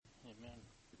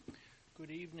Good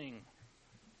evening.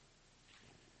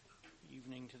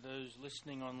 Evening to those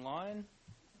listening online.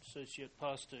 Associate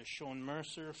Pastor Sean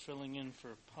Mercer filling in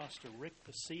for Pastor Rick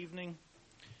this evening.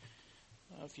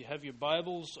 If you have your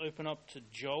Bibles, open up to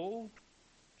Joel,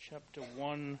 chapter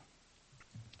 1,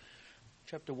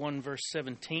 verse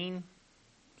 17.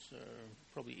 So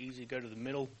probably easy to go to the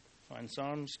middle, find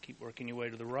Psalms, keep working your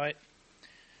way to the right.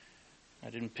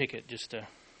 I didn't pick it just to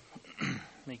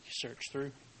make you search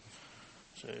through.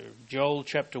 So Joel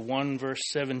chapter 1 verse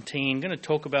 17. I'm going to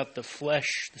talk about the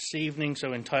flesh this evening,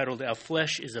 so entitled Our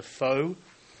Flesh is a Foe,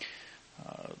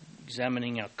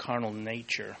 examining our carnal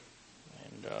nature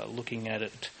and looking at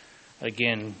it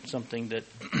again, something that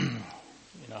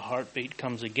in a heartbeat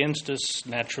comes against us.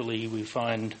 Naturally we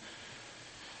find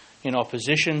in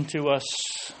opposition to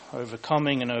us,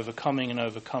 overcoming and overcoming and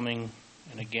overcoming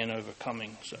and again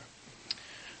overcoming. So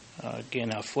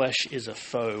again, our flesh is a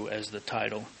foe as the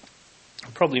title. I'll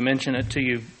probably mention it to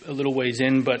you a little ways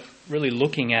in, but really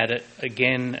looking at it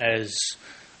again as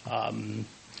a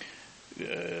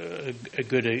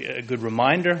good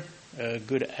reminder, a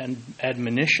good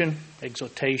admonition,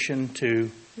 exhortation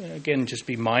to, again, just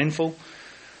be mindful,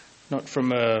 not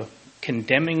from a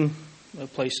condemning a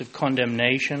place of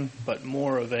condemnation, but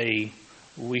more of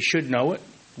we should know it,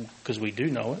 because we do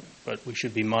know it, but we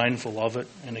should be mindful of it,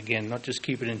 and again, not just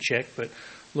keep it in check, but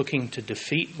looking to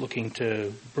defeat, looking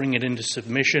to bring it into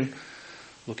submission,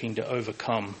 looking to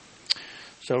overcome.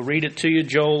 So I'll read it to you,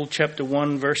 Joel chapter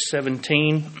 1, verse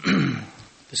 17.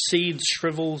 The seed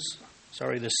shrivels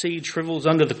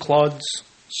under the clods,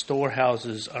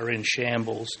 storehouses are in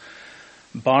shambles,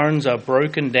 barns are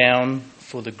broken down,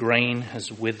 for the grain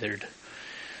has withered.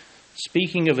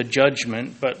 Speaking of a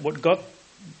judgment, but what got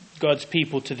God's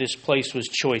people to this place was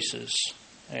choices.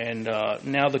 And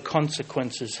now the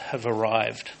consequences have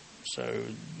arrived. So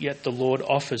yet the Lord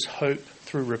offers hope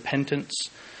through repentance,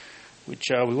 which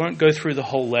we won't go through the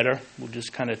whole letter. We'll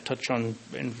just kind of touch on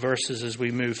in verses as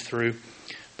we move through.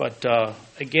 But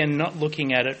again, not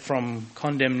looking at it from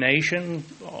condemnation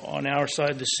on our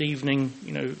side this evening.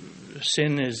 You know,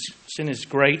 sin is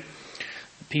great.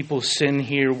 People's sin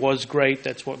here was great.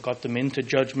 That's what got them into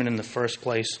judgment in the first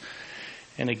place.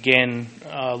 And again,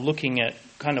 looking at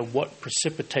kind of what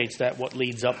precipitates that, what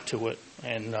leads up to it,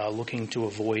 and looking to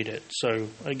avoid it. So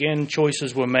again,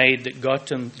 choices were made that got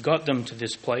them to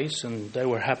this place, and they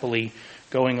were happily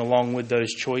going along with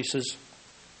those choices.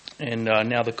 And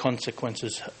now the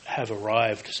consequences have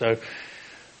arrived. So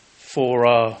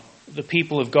for the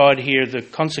people of God here, the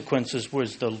consequences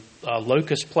was the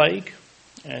locust plague,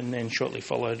 and then shortly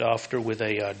followed after with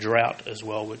a drought as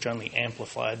well, which only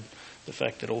amplified the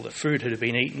fact that all the food had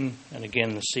been eaten, and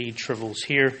again the seed shrivels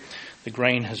here, the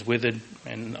grain has withered,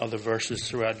 and other verses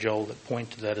throughout Joel that point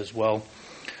to that as well.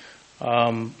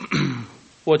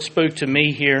 What spoke to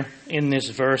me here in this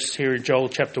verse here, Joel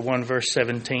chapter 1 verse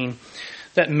 17,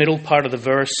 that middle part of the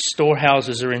verse,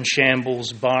 storehouses are in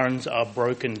shambles, barns are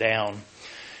broken down.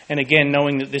 And again,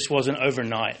 knowing that this wasn't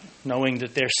overnight, knowing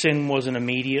that their sin wasn't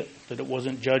immediate, that it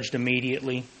wasn't judged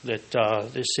immediately, that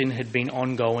their sin had been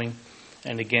ongoing.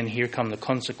 And again, here come the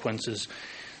consequences.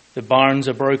 The barns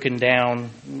are broken down,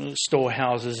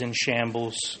 storehouses in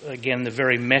shambles. Again, the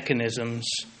very mechanisms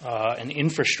and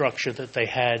infrastructure that they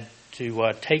had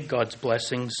to take God's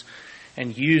blessings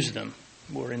and use them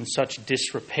were in such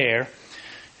disrepair.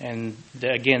 And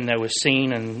again, they were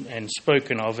seen and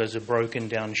spoken of as a broken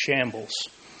down shambles.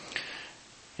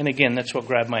 And again, that's what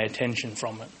grabbed my attention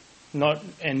from it.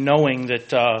 Knowing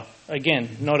that,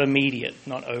 again, not immediate,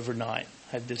 not overnight.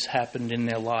 Had this happened in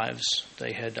their lives.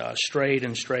 They had strayed,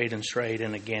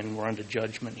 and again, we're under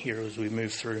judgment here as we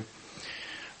move through.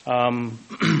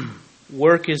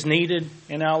 Work is needed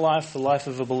in our life, the life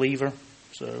of a believer.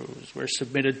 So as we're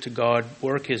submitted to God,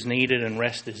 work is needed and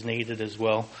rest is needed as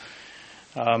well.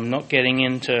 Not getting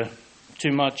into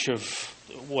too much of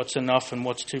what's enough and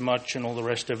what's too much and all the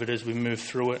rest of it as we move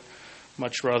through it.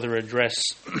 Much rather address,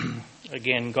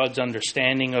 again, God's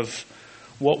understanding of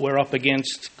what we're up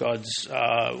against, God's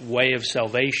way of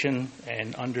salvation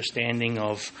and understanding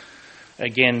of,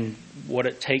 again, what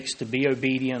it takes to be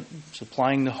obedient,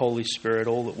 supplying the Holy Spirit,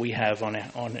 all that we have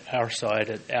on our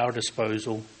side at our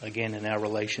disposal, again, in our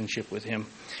relationship with Him,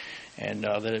 and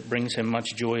that it brings Him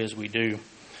much joy as we do.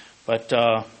 But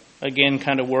again,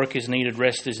 kind of work is needed,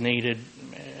 rest is needed,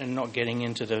 and not getting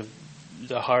into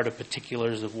the harder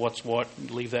particulars of what's what.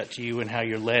 Leave that to you and how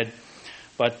you're led.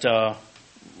 But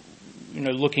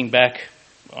looking back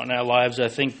on our lives, I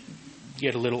think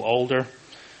get a little older,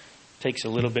 takes a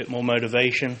little bit more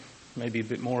motivation, maybe a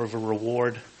bit more of a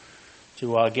reward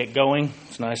to get going.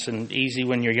 It's nice and easy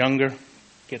when you're younger.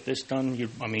 get this done.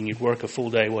 You'd work a full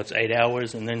day, 8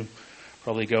 hours, and then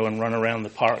probably go and run around the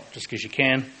park just because you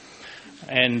can.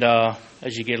 And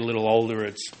as you get a little older,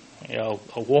 it's a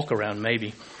walk around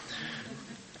maybe.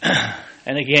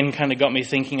 And again, kind of got me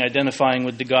thinking, identifying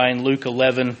with the guy in Luke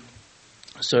 11.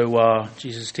 So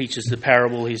Jesus teaches the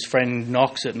parable. His friend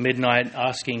knocks at midnight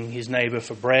asking his neighbor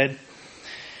for bread.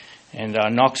 And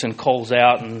knocks and calls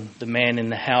out, and the man in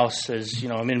the house says,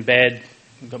 I'm in bed,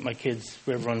 I've got my kids,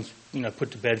 everyone's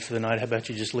put to bed for the night, how about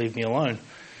you just leave me alone?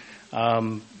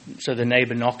 So the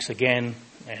neighbor knocks again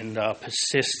and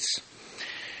persists.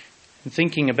 And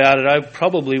thinking about it, I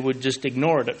probably would just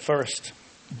ignore it at first,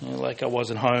 like I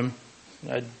wasn't home.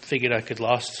 I figured I could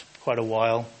last quite a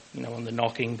while, on the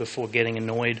knocking before getting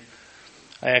annoyed.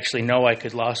 I actually know I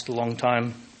could last a long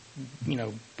time,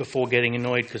 before getting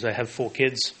annoyed because I have 4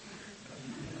 kids.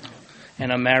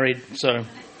 And I'm married, so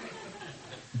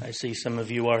I see some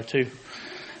of you are too.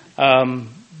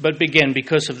 But again,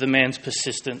 because of the man's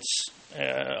persistence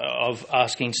of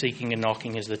asking, seeking, and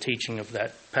knocking is the teaching of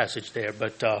that passage there.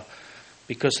 But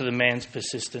because of the man's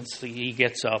persistence, he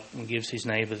gets up and gives his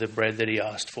neighbor the bread that he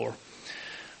asked for.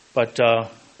 But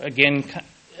again,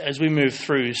 as we move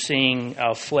through, seeing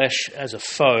our flesh as a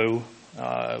foe,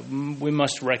 we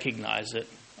must recognize it.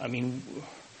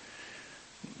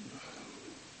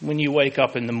 When you wake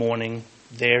up in the morning,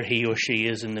 there he or she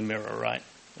is in the mirror, right?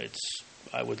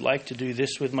 I would like to do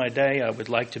this with my day. I would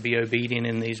like to be obedient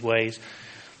in these ways.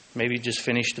 Maybe just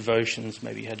finish devotions.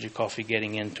 Maybe had your coffee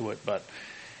getting into it. But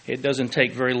it doesn't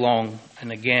take very long.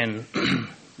 And again,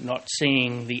 not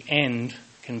seeing the end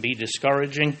can be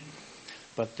discouraging.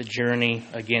 But the journey,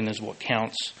 again, is what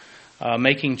counts.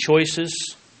 Making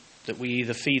choices that we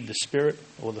either feed the spirit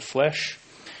or the flesh.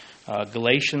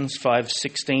 Galatians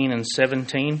 5:16 and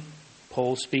 17,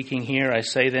 Paul speaking here, I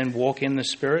say then, walk in the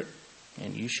Spirit,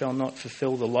 and you shall not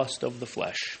fulfill the lust of the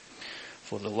flesh.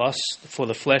 For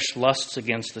the flesh lusts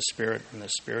against the Spirit, and the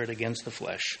Spirit against the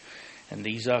flesh. And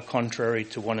these are contrary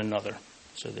to one another,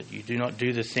 so that you do not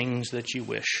do the things that you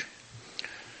wish.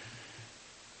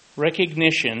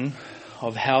 Recognition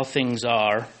of how things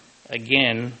are,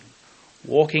 again,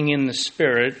 walking in the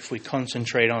Spirit, if we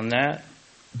concentrate on that,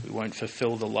 we won't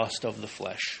fulfill the lust of the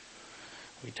flesh.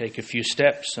 We take a few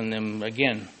steps and then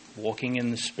again, walking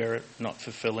in the Spirit, not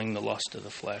fulfilling the lust of the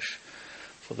flesh.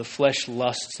 For the flesh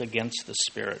lusts against the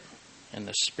Spirit, and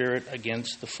the Spirit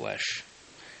against the flesh.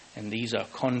 And these are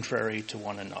contrary to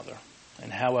one another.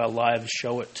 And how our lives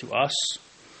show it to us,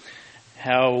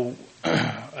 how,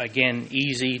 again,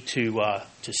 easy to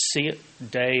see it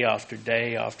day after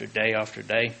day after day after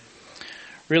day.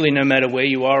 Really, no matter where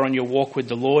you are on your walk with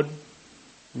the Lord,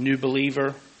 new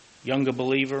believer, younger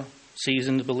believer,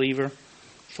 seasoned believer,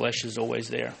 flesh is always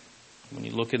there. When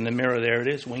you look in the mirror, there it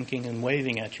is, winking and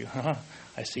waving at you.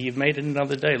 I see you've made it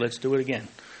another day. Let's do it again.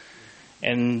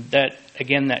 And that,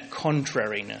 again, that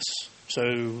contrariness.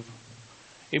 So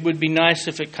it would be nice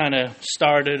if it kind of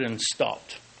started and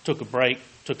stopped. Took a break,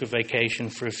 took a vacation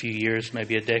for a few years,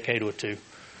 maybe a decade or two.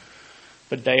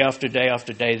 But day after day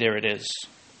after day, there it is.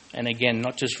 And again,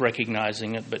 not just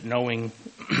recognizing it, but knowing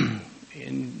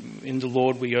in the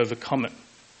Lord we overcome it.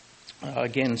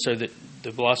 Again, so that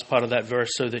the last part of that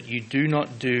verse, so that you do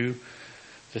not do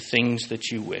the things that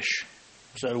you wish.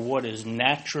 So what is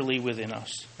naturally within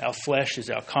us, our flesh is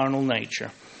our carnal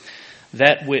nature,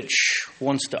 that which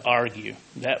wants to argue,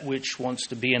 that which wants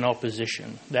to be in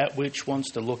opposition, that which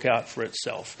wants to look out for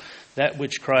itself, that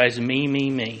which cries me, me,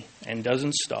 me, and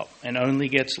doesn't stop, and only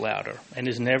gets louder, and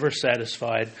is never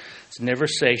satisfied, it's never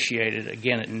satiated.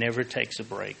 Again, it never takes a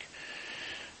break.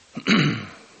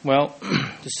 Well,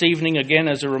 this evening, again,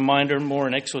 as a reminder, more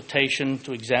an exhortation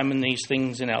to examine these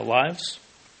things in our lives.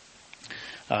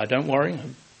 Don't worry,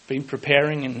 I've been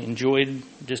preparing and enjoyed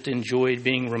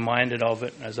being reminded of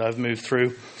it as I've moved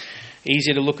through.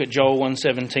 Easy to look at Joel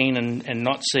 1:17 and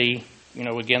not see,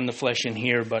 again, the flesh in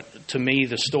here, but to me,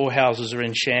 the storehouses are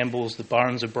in shambles, the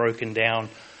barns are broken down.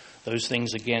 Those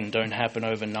things, again, don't happen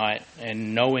overnight,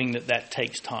 and knowing that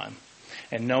takes time.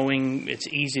 And knowing it's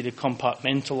easy to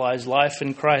compartmentalize life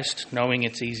in Christ, knowing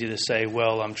it's easy to say,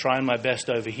 well, I'm trying my best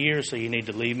over here, so you need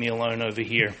to leave me alone over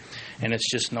here. And it's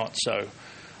just not so.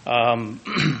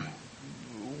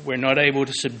 We're not able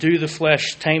to subdue the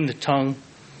flesh, tame the tongue,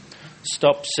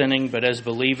 stop sinning, but as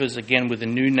believers, again, with a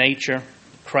new nature,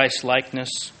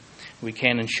 Christ-likeness, we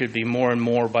can and should be more and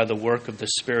more by the work of the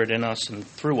Spirit in us and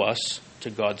through us to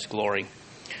God's glory.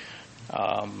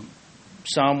 Psalm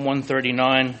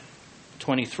 139,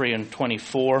 23 and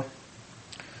 24.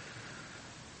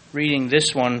 Reading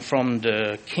this one from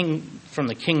the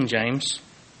King James.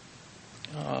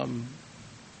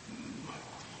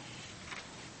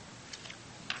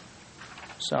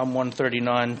 Psalm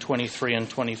 139, 23 and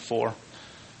 24.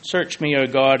 Search me, O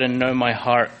God, and know my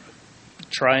heart.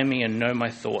 Try me and know my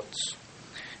thoughts,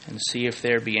 and see if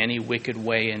there be any wicked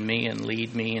way in me, and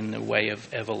lead me in the way of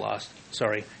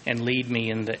everlasting. And lead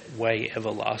me in the way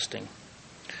everlasting.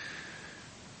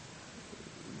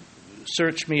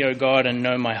 Search me, O God, and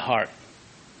know my heart.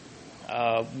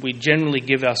 We generally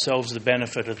give ourselves the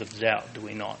benefit of the doubt, do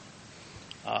we not?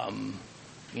 I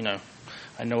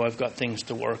know I've got things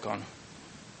to work on.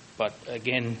 But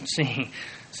again,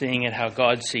 seeing it how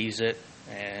God sees it,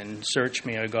 and search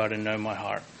me, O God, and know my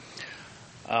heart.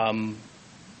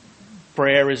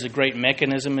 Prayer is a great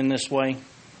mechanism in this way.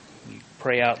 You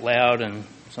pray out loud, and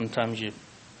sometimes you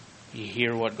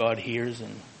hear what God hears,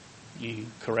 and you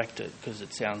correct it because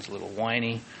it sounds a little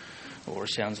whiny or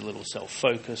sounds a little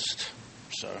self-focused.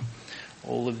 So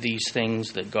all of these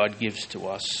things that God gives to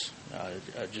us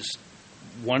are just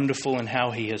wonderful in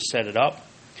how He has set it up,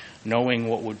 knowing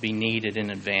what would be needed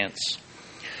in advance.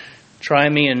 Try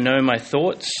me and know my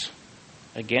thoughts.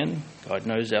 Again, God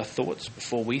knows our thoughts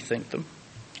before we think them.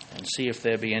 And see if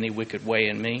there be any wicked way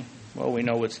in me. Well, we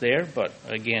know it's there, but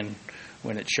again,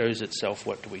 when it shows itself,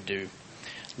 what do we do?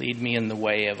 Lead me in the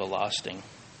way everlasting.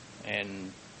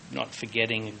 And not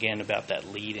forgetting again about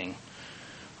that leading.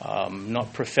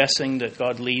 Not professing that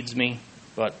God leads me,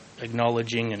 but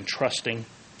acknowledging and trusting,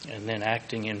 and then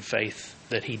acting in faith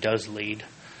that He does lead.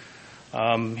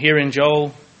 Here in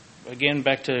Joel, again,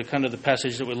 back to kind of the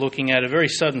passage that we're looking at, a very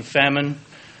sudden famine,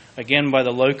 again by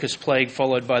the locust plague,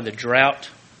 followed by the drought.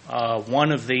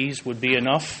 One of these would be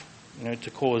enough,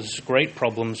 to cause great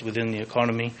problems within the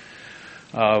economy,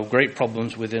 great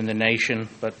problems within the nation,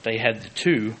 but they had the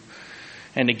two.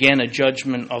 And again, a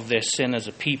judgment of their sin as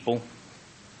a people.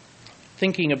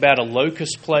 Thinking about a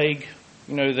locust plague,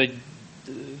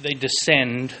 they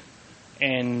descend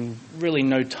and really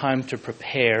no time to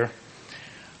prepare.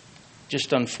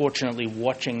 Just unfortunately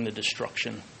watching the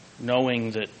destruction,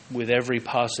 knowing that with every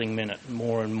passing minute,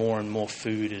 more and more and more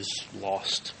food is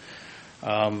lost.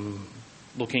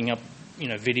 Looking up,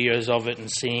 videos of it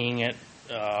and seeing it,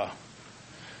 you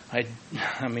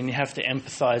have to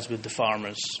empathize with the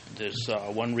farmers. There's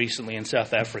one recently in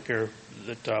South Africa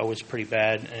that was pretty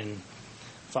bad, and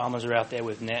farmers are out there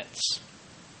with nets,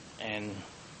 and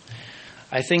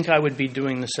I think I would be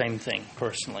doing the same thing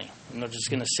personally. I'm not just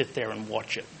going to sit there and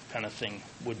watch it, kind of thing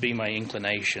would be my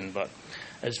inclination. But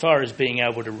as far as being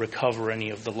able to recover any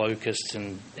of the locusts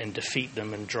and defeat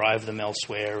them and drive them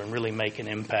elsewhere and really make an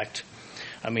impact,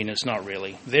 it's not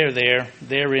really. They're there,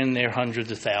 they're in their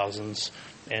hundreds of thousands,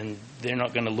 and they're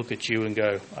not going to look at you and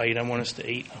go, "Oh, you don't want us to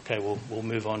eat? Okay, we'll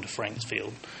move on to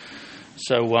Franksfield."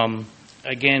 So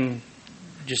again,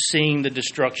 just seeing the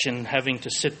destruction, having to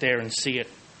sit there and see it,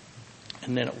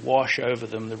 and then it wash over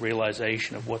them the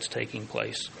realization of what's taking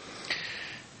place.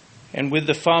 And with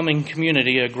the farming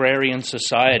community, agrarian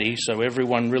society, so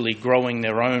everyone really growing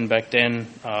their own back then,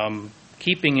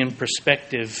 keeping in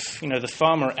perspective, the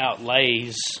farmer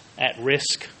outlays at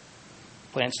risk,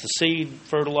 plants the seed,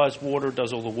 fertilizes, water,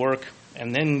 does all the work,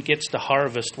 and then gets to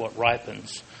harvest what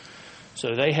ripens.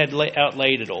 So they had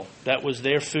outlaid it all. That was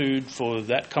their food for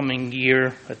that coming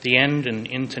year at the end and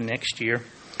into next year.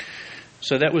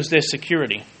 So that was their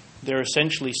security. They're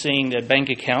essentially seeing their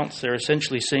bank accounts. They're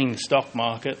essentially seeing the stock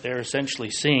market. They're essentially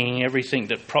seeing everything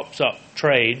that props up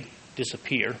trade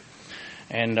disappear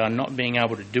and not being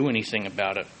able to do anything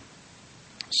about it.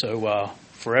 So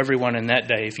for everyone in that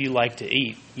day, if you like to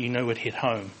eat, it hit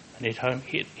home. And it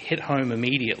hit home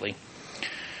immediately.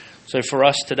 So for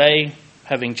us today,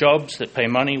 having jobs that pay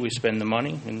money, we spend the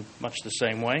money in much the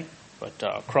same way. But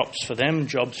crops for them,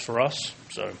 jobs for us.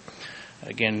 So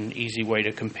again, easy way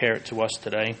to compare it to us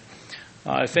today.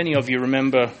 If any of you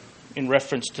remember, in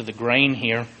reference to the grain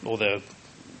here, or the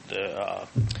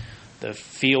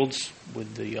fields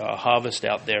with the harvest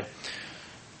out there,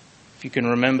 if you can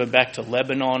remember back to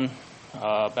Lebanon,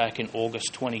 back in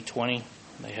August 2020,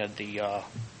 they had the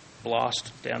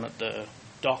blast down at the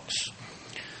docks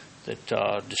that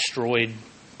destroyed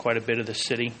quite a bit of the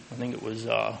city. I think it was,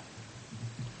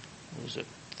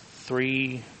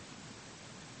 three...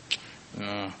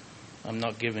 I'm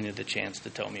not giving you the chance to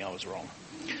tell me I was wrong.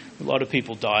 A lot of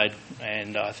people died,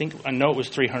 and I know it was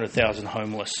 300,000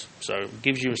 homeless, so it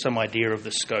gives you some idea of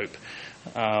the scope.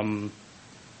 200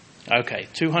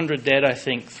 dead, I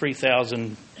think,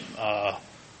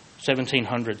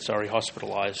 1,700,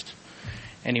 hospitalized.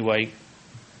 Anyway,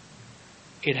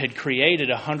 it had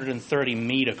created a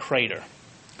 130-meter crater.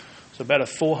 So about a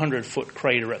 400-foot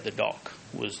crater at the dock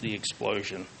was the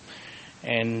explosion.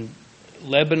 And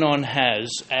Lebanon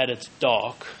has at its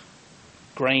dock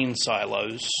grain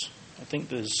silos. I think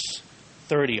there's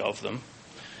 30 of them.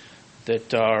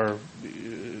 that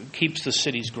keeps the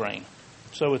city's grain.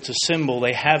 So it's a symbol.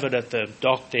 They have it at the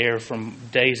dock there from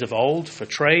days of old for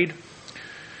trade.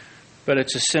 But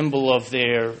it's a symbol of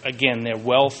their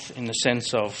wealth in the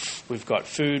sense of we've got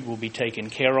food, we'll be taken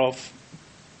care of.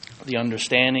 The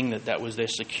understanding that was their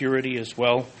security as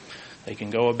well. They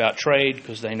can go about trade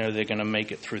because they know they're going to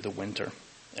make it through the winter.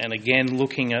 And again,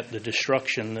 looking at the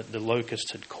destruction that the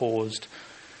locust had caused,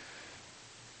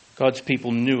 God's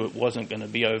people knew it wasn't going to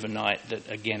be overnight, that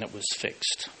again it was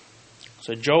fixed.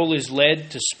 So Joel is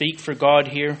led to speak for God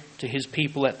here to his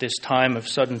people at this time of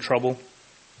sudden trouble,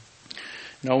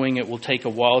 knowing it will take a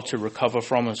while to recover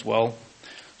from as well.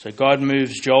 So God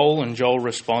moves Joel, and Joel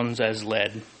responds as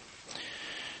led.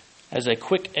 As a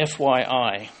quick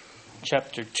FYI,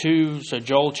 chapter 2, so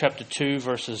Joel chapter 2,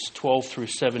 verses 12 through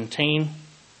 17,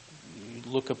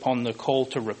 look upon the call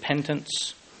to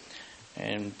repentance.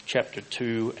 And chapter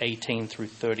 2, 18 through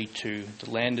 32,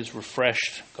 the land is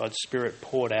refreshed, God's Spirit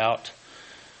poured out.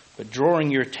 But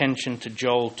drawing your attention to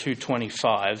Joel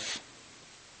 2:25,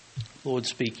 Lord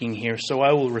speaking here, so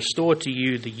I will restore to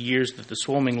you the years that the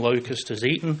swarming locust has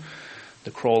eaten,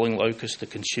 the crawling locust, the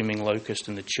consuming locust,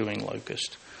 and the chewing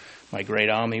locust, my great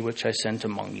army which I sent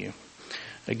among you.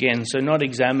 Again, so not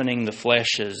examining the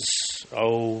flesh as,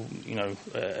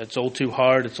 it's all too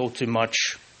hard, it's all too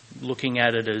much. Looking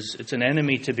at it as it's an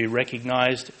enemy to be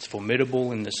recognized. It's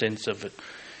formidable in the sense of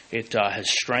it has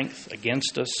strength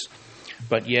against us.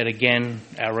 But yet again,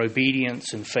 our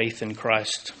obedience and faith in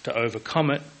Christ to overcome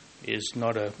it is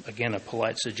not a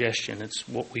polite suggestion. It's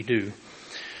what we do.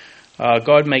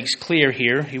 God makes clear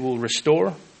here he will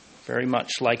restore, very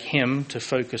much like him, to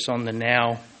focus on the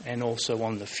now and also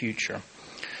on the future.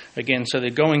 Again, so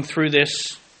they're going through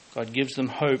this. God gives them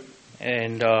hope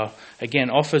and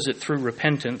again offers it through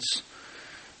repentance.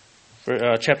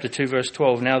 Chapter 2, verse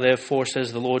 12, now therefore,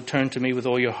 says the Lord, turn to me with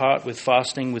all your heart, with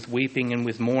fasting, with weeping, and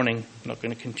with mourning. I'm not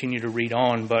going to continue to read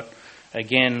on, but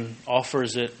again,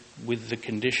 offers it with the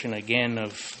condition again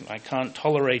of, I can't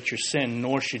tolerate your sin,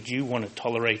 nor should you want to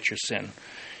tolerate your sin.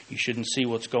 You shouldn't see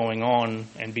what's going on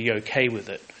and be okay with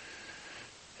it.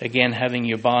 Again, having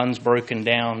your barns broken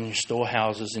down, your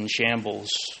storehouses in shambles,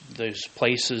 those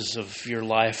places of your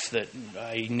life that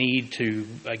I need to,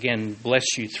 again,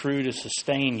 bless you through to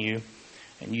sustain you,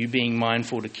 and you being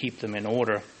mindful to keep them in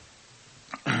order.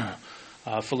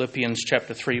 Philippians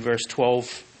chapter 3, verse 12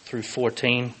 through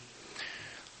 14.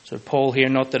 So Paul here,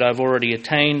 not that I've already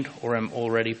attained or am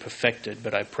already perfected,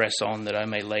 but I press on that I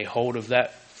may lay hold of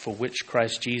that for which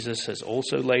Christ Jesus has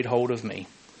also laid hold of me.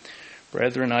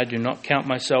 Brethren, I do not count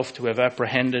myself to have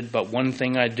apprehended, but one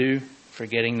thing I do,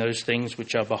 forgetting those things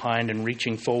which are behind and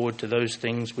reaching forward to those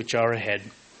things which are ahead.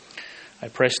 I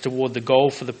press toward the goal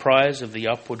for the prize of the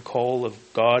upward call of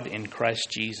God in Christ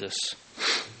Jesus.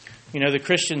 You know, the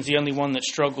Christian's the only one that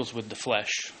struggles with the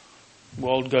flesh. The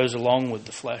world goes along with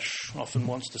the flesh, often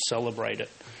wants to celebrate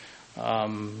it.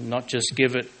 Not just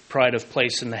give it pride of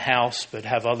place in the house, but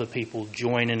have other people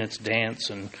join in its dance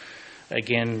and,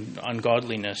 again,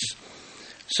 ungodliness.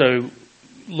 So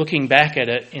looking back at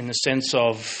it in the sense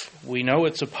of we know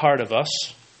it's a part of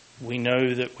us. We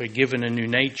know that we're given a new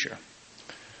nature.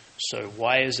 So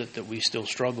why is it that we still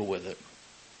struggle with it?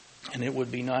 And it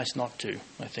would be nice not to.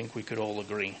 I think we could all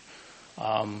agree.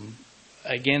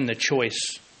 Again, the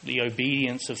choice, the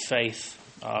obedience of faith.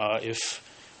 If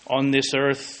on this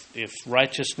earth, if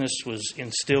righteousness was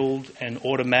instilled and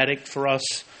automatic for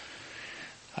us,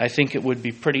 I think it would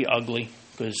be pretty ugly,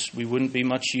 because we wouldn't be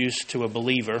much use to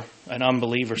an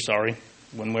unbeliever,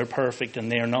 when we're perfect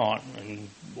and they're not, and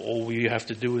all we have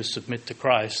to do is submit to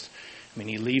Christ. I mean,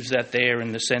 he leaves that there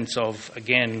in the sense of,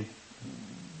 again,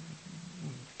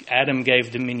 Adam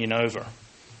gave dominion over.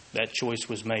 That choice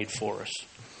was made for us.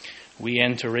 We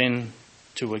enter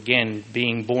into, again,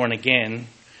 being born again,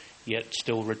 yet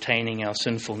still retaining our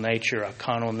sinful nature, our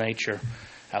carnal nature,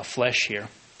 our flesh here,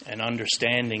 and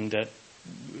understanding that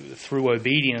through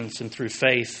obedience and through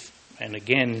faith, and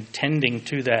again, tending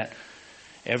to that,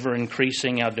 ever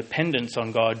increasing our dependence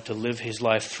on God to live his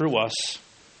life through us,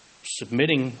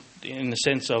 submitting in the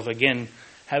sense of, again,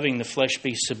 having the flesh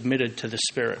be submitted to the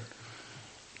Spirit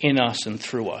in us and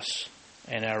through us,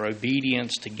 and our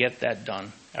obedience to get that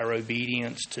done, our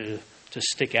obedience to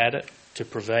stick at it, to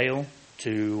prevail,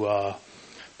 to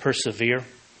persevere,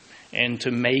 and to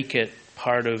make it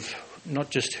part of not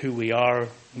just who we are,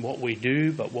 what we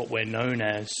do, but what we're known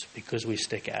as, because we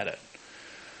stick at it.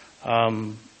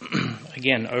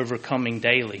 Again, overcoming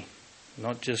daily,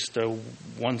 not just a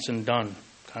once and done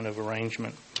kind of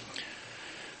arrangement.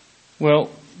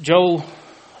 Well, Joel,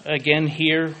 again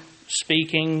here,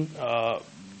 speaking,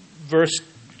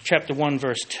 chapter 1,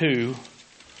 verse 2,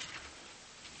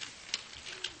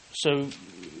 So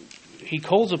he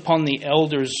calls upon the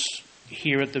elders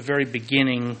here at the very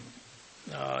beginning.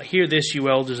 Hear this, you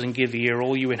elders, and give ear,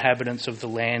 all you inhabitants of the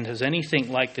land. Has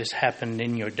anything like this happened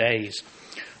in your days,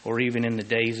 or even in the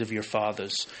days of your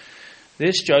fathers?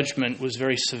 This judgment was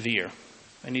very severe.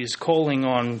 And he's calling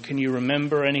on, can you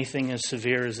remember anything as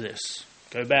severe as this?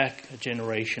 Go back a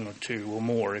generation or two or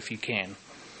more if you can.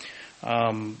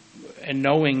 And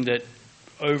knowing that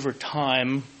over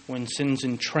time, when sin's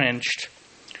entrenched,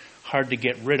 hard to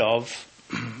get rid of,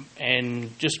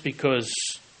 and just because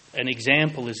an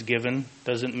example is given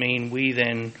doesn't mean we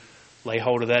then lay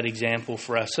hold of that example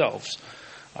for ourselves.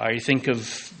 You think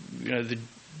of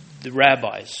the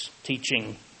rabbis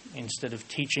teaching instead of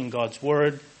teaching God's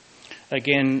word.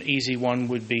 Again, easy one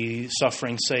would be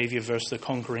suffering Savior versus the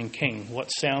conquering king. What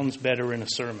sounds better in a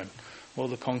sermon? Well,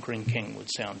 the conquering king would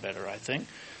sound better, I think.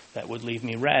 That would leave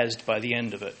me razzed by the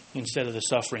end of it. Instead of the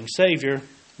suffering Savior,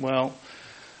 well,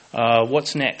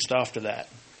 what's next after that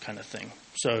kind of thing?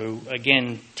 So,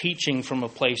 again, teaching from a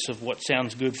place of what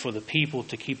sounds good for the people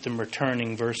to keep them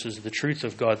returning versus the truth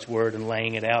of God's word and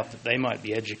laying it out that they might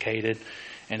be educated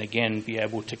and, again, be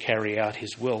able to carry out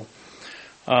his will.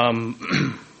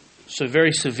 So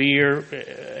very severe,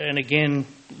 and again,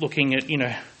 looking at,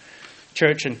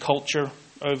 church and culture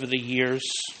over the years,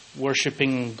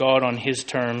 worshiping God on his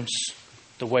terms,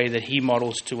 the way that he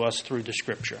models to us through the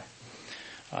Scripture.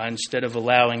 Instead of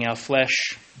allowing our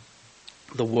flesh,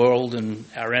 the world, and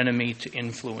our enemy to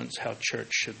influence how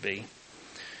church should be.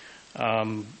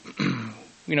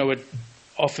 It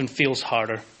often feels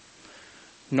harder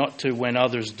not to when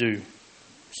others do.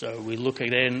 So we look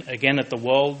again at the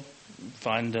world,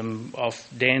 find them off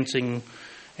dancing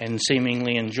and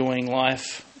seemingly enjoying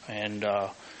life, and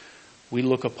we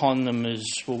look upon them as,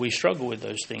 well, we struggle with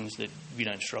those things that you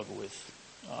don't struggle with.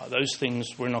 Those things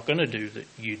we're not going to do that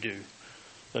you do.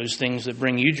 Those things that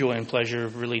bring you joy and pleasure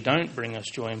really don't bring us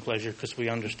joy and pleasure because we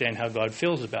understand how God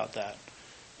feels about that,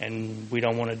 and we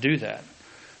don't want to do that.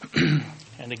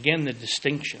 And again, the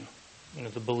distinction.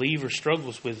 The believer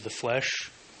struggles with the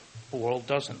flesh, the world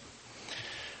doesn't.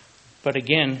 But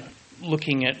again,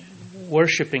 looking at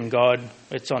worshiping God,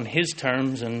 it's on his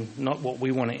terms and not what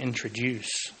we want to introduce.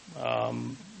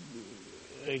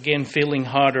 Again, feeling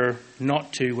harder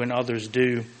not to when others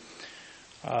do.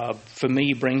 For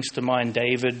me, brings to mind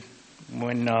David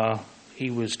when he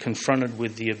was confronted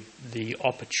with the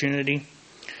opportunity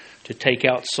to take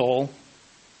out Saul,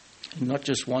 not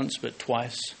just once but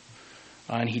twice,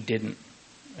 and he didn't.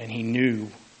 And he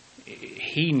knew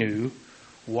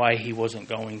why he wasn't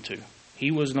going to.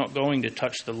 He was not going to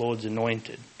touch the Lord's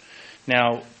anointed.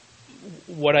 Now,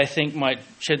 what I think might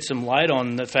shed some light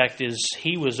on the fact is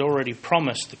he was already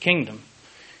promised the kingdom.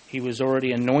 He was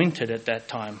already anointed at that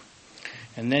time.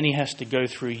 And then he has to go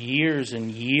through years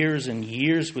and years and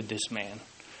years with this man.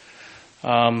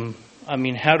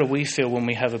 How do we feel when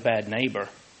we have a bad neighbor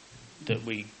that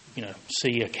we,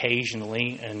 see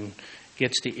occasionally and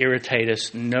gets to irritate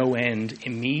us no end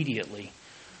immediately?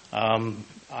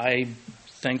 I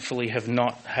thankfully have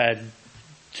not had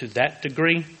to that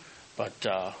degree, but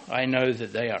I know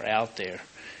that they are out there.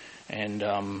 And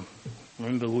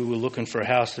remember, we were looking for a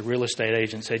house. The real estate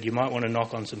agent said, you might want to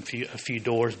knock on a few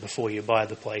doors before you buy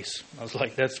the place. I was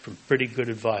like, that's pretty good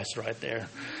advice right there.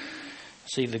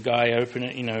 See the guy open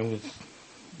it, with,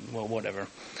 well, whatever.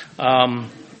 Don't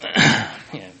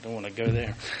want to go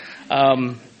there.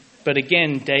 But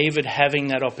again, David having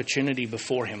that opportunity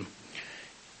before him.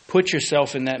 Put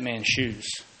yourself in that man's shoes.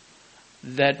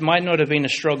 That might not have been a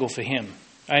struggle for him.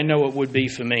 I know it would be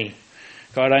for me.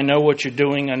 God, I know what you're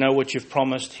doing. I know what you've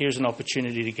promised. Here's an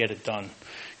opportunity to get it done.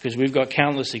 Because we've got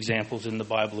countless examples in the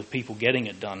Bible of people getting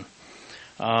it done.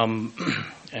 And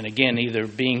again, either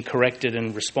being corrected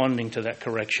and responding to that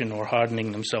correction or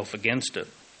hardening themselves against it.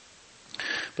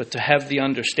 But to have the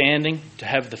understanding, to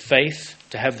have the faith,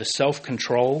 to have the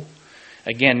self-control,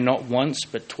 again, not once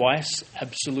but twice,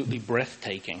 absolutely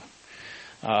breathtaking.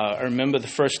 I remember the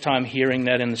first time hearing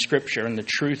that in the Scripture, and the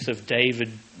truth of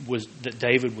David was that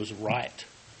David was right,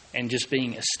 and just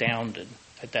being astounded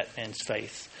at that man's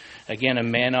faith. Again, a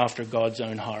man after God's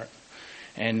own heart,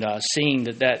 and seeing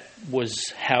that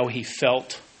was how he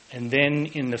felt, and then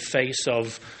in the face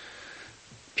of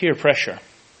peer pressure,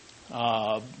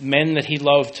 men that he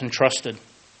loved and trusted,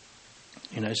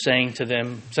 saying to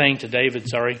David,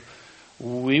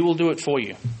 we will do it for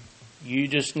you. You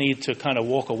just need to kind of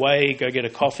walk away, go get a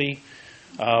coffee,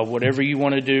 whatever you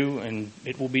want to do, and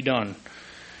it will be done.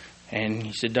 And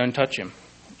he said, don't touch him.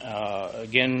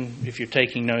 Again, if you're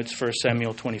taking notes, 1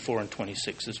 Samuel 24 and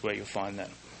 26 is where you'll find that.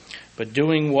 But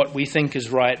doing what we think is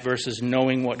right versus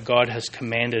knowing what God has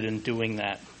commanded and doing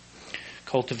that.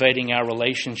 cultivating our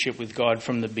relationship with God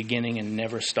from the beginning and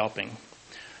never stopping.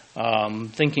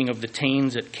 Thinking of the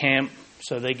teens at camp,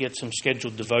 so they get some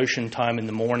scheduled devotion time in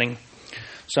the morning.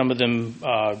 Some of them,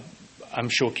 I'm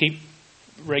sure, keep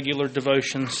regular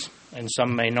devotions, and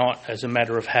some may not as a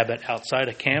matter of habit outside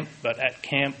of camp, but at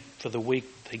camp for the week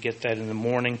they get that in the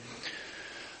morning.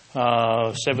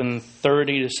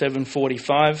 7:30 to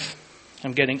 7:45.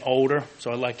 I'm getting older,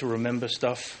 so I like to remember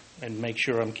stuff and make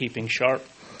sure I'm keeping sharp.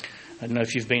 I don't know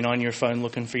if you've been on your phone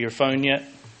looking for your phone yet,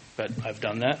 but I've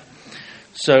done that.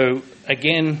 So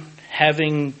again,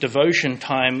 having devotion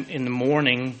time in the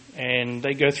morning, and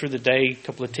they go through the day, a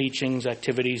couple of teachings,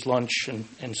 activities, lunch,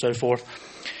 and so forth.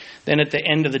 Then at the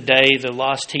end of the day, the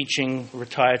last teaching,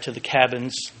 retire to the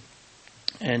cabins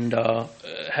and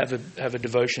have a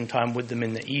devotion time with them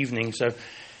in the evening. So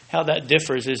how that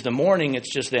differs is the morning,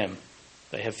 it's just them.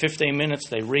 They have 15 minutes,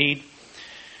 they read.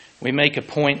 We make a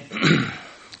point,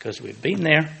 because we've been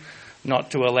there,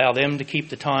 not to allow them to keep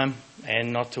the time,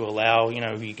 and not to allow,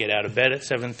 you get out of bed at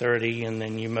 7:30 and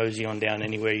then you mosey on down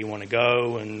anywhere you want to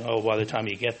go, and by the time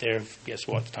you get there, guess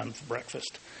what, it's time for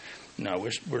breakfast. No,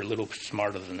 we're a little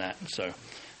smarter than that. So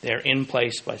they're in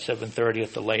place by 7:30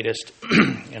 at the latest,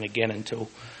 and again until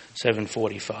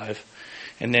 7:45.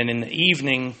 And then in the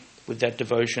evening, with that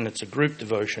devotion, it's a group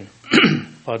devotion.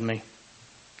 Pardon me.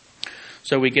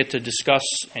 So we get to discuss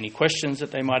any questions that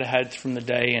they might have had from the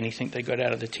day, anything they got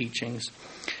out of the teachings.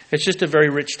 It's just a very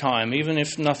rich time, even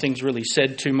if nothing's really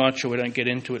said too much or we don't get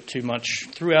into it too much.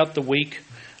 Throughout the week,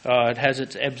 it has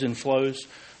its ebbs and flows,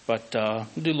 but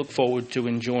we do look forward to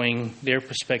enjoying their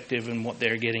perspective and what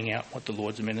they're getting out, what the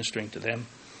Lord's ministering to them.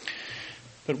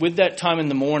 But with that time in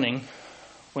the morning,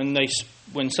 when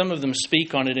some of them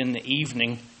speak on it in the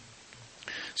evening,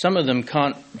 some of them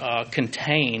can't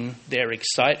contain their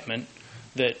excitement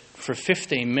that for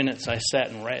 15 minutes I sat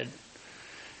and read.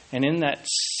 And in that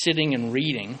sitting and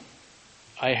reading,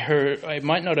 I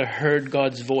might not have heard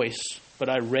God's voice, but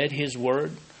I read His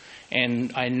Word,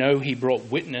 and I know He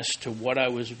brought witness to what I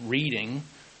was reading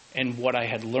and what I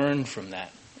had learned from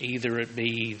that. Either it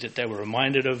be that they were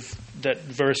reminded of that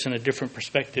verse in a different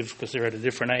perspective because they're at a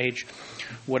different age,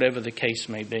 whatever the case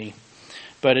may be.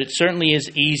 But it certainly is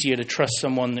easier to trust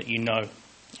someone that you know,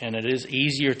 and it is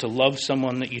easier to love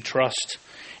someone that you trust,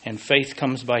 and faith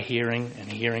comes by hearing,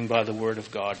 and hearing by the Word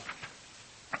of God.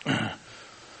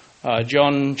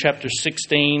 John chapter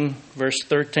 16, verse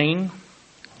 13.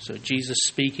 So Jesus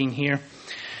speaking here.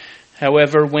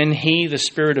 However, when He, the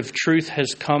Spirit of truth,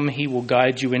 has come, He will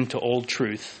guide you into all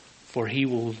truth. For He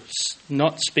will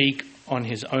not speak on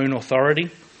His own authority,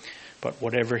 but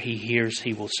whatever He hears,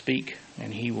 He will speak,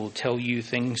 and He will tell you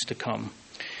things to come.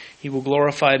 He will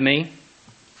glorify me,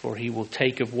 for He will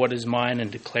take of what is mine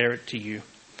and declare it to you.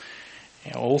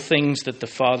 And all things that the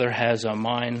Father has are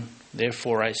mine.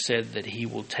 Therefore I said that He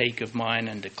will take of mine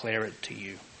and declare it to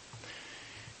you.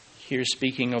 Here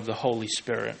speaking of the Holy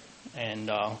Spirit, and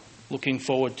looking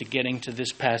forward to getting to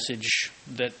this passage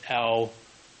that our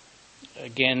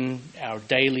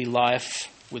daily life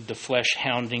with the flesh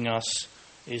hounding us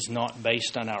is not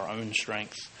based on our own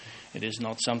strength. It is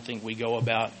not something we go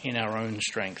about in our own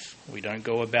strength. We don't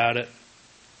go about it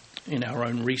in our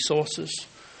own resources.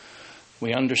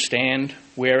 We understand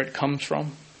where it comes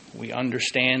from. We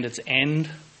understand its end,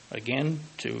 again,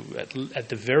 to at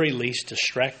the very least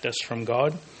distract us from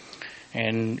God,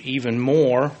 and even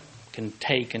more can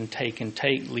take,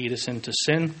 lead us into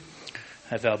sin,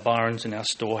 have our barns and our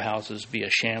storehouses be a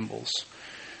shambles.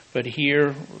 But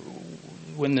here,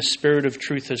 when the Spirit of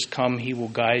truth has come, He will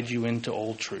guide you into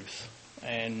all truth.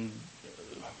 And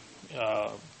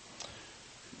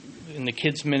in the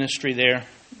kids' ministry there,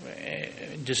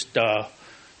 just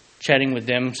chatting with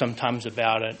them sometimes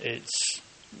about it, it's,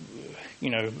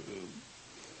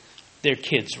 they're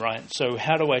kids, right? So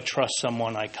how do I trust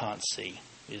someone I can't see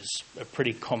is a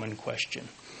pretty common question.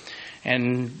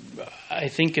 And I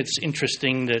think it's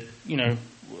interesting that,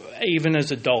 even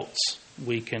as adults,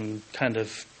 we can kind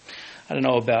of,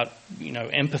 empathize,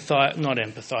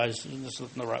 this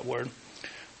isn't the right word.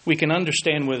 We can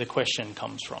understand where the question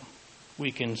comes from.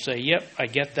 We can say, yep, I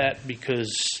get that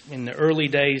because in the early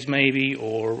days maybe,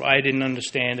 or I didn't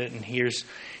understand it, and here's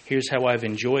how I've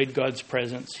enjoyed God's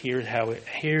presence. Here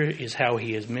is how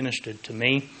He has ministered to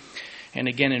me. And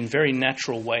again, in very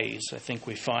natural ways, I think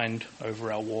we find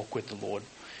over our walk with the Lord.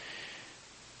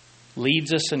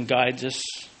 Leads us and guides us,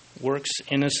 works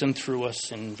in us and through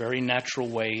us in very natural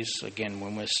ways, again,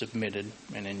 when we're submitted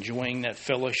and enjoying that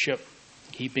fellowship,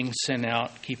 keeping sin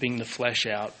out, keeping the flesh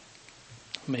out,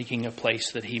 making a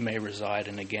place that He may reside,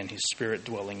 and again, His Spirit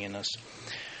dwelling in us.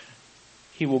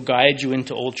 He will guide you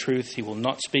into all truth. He will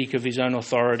not speak of his own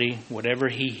authority. Whatever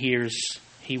he hears,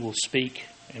 he will speak,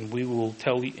 and he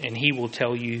will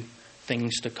tell you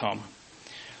things to come.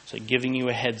 So giving you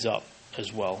a heads up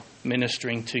as well,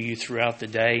 ministering to you throughout the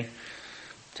day,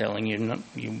 telling you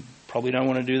you probably don't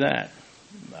want to do that.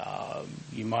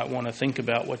 You might want to think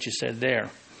about what you said there.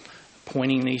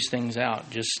 Pointing these things out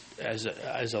just as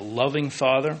a loving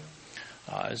father,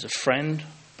 as a friend,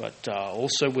 but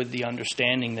also with the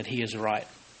understanding that he is right.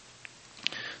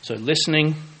 So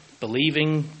listening,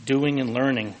 believing, doing, and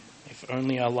learning. If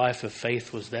only our life of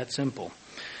faith was that simple.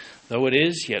 Though it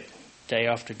is, yet day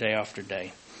after day after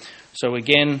day. So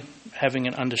again, having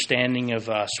an understanding of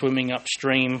swimming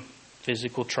upstream,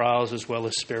 physical trials as well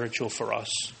as spiritual for us.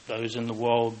 Those in the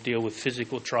world deal with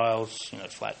physical trials,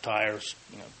 flat tires,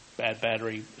 bad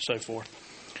battery, so forth.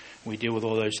 We deal with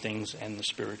all those things and the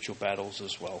spiritual battles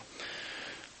as well.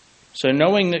 So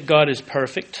knowing that God is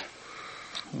perfect,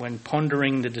 when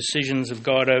pondering the decisions of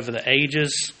God over the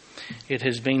ages, it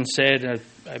has been said,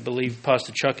 I believe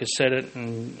Pastor Chuck has said it,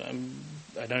 and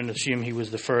I don't assume he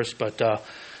was the first, but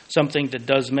something that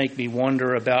does make me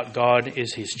wonder about God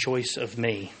is his choice of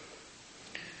me.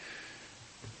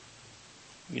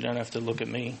 You don't have to look at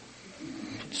me.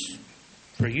 It's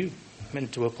for you,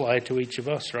 meant to apply to each of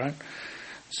us, right?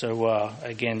 So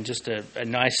again, just a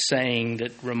nice saying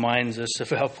that reminds us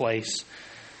of our place.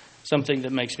 Something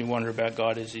that makes me wonder about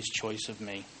God is his choice of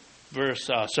me.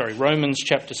 Romans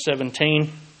chapter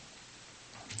 17.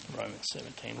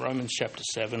 Romans chapter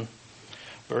 7,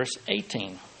 verse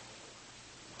 18.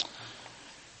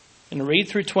 I'm going to read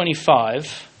through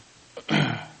 25,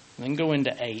 then go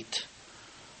into 8.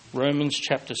 Romans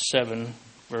chapter 7,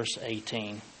 verse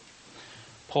 18.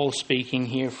 Paul speaking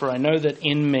here, "For I know that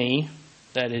in me,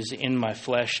 that is in my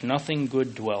flesh, nothing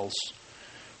good dwells.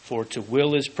 For to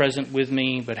will is present with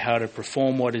me, but how to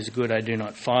perform what is good I do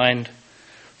not find.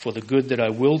 For the good that I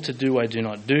will to do I do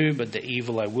not do, but the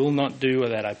evil I will not do, or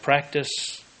that I practice.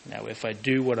 Now if I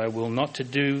do what I will not to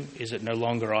do, is it no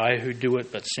longer I who do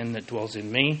it, but sin that dwells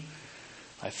in me?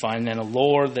 I find then a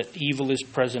law that evil is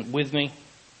present with me,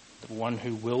 the one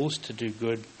who wills to do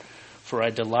good. For I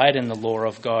delight in the law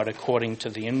of God according to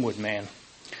the inward man.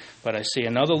 But I see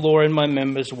another law in my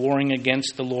members, warring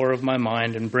against the law of my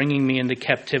mind, and bringing me into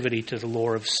captivity to the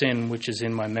law of sin, which is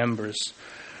in my members.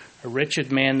 A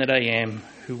wretched man that I am,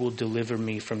 who will deliver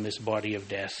me from this body of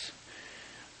death?"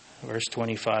 Verse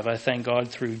 25, "I thank God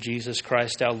through Jesus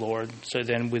Christ our Lord. So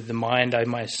then with the mind I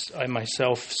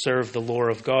myself serve the law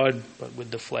of God, but with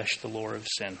the flesh the law of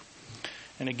sin."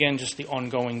 And again, just the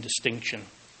ongoing distinction.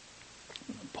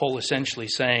 Paul essentially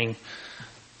saying,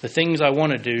 the things I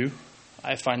want to do,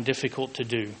 I find difficult to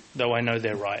do, though I know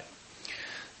they're right.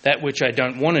 That which I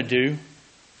don't want to do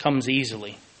comes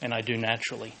easily, and I do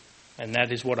naturally. And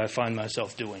that is what I find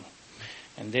myself doing.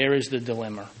 And there is the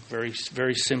dilemma, very,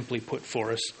 very simply put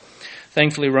for us.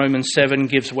 Thankfully, Romans 7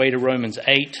 gives way to Romans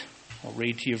 8. I'll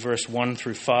read to you verse 1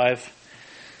 through 5.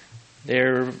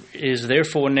 "There is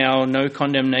therefore now no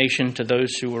condemnation to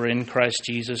those who are in Christ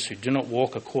Jesus, who do not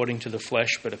walk according to the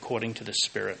flesh, but according to the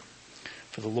Spirit.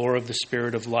 For the law of the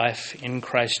Spirit of life in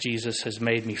Christ Jesus has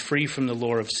made me free from the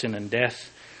law of sin and death.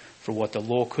 For what the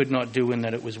law could not do in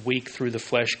that it was weak through the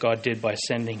flesh, God did by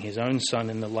sending his own Son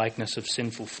in the likeness of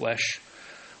sinful flesh.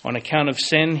 On account of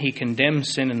sin, he condemned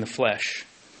sin in the flesh,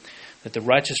 that the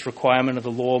righteous requirement of the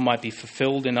law might be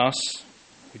fulfilled in us,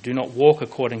 who do not walk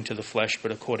according to the flesh,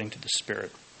 but according to the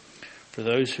Spirit. For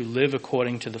those who live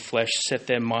according to the flesh set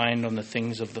their mind on the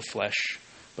things of the flesh,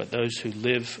 but those who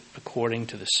live according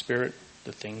to the Spirit,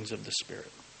 the things of the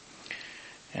Spirit."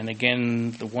 And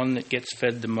again, the one that gets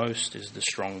fed the most is the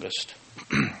strongest.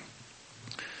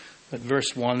 But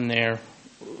verse 1 there,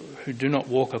 "who do not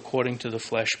walk according to the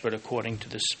flesh, but according to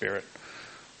the Spirit."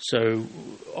 So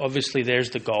obviously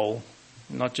there's the goal,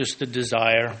 not just the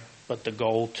desire, but the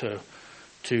goal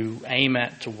to aim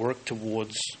at, to work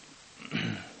towards,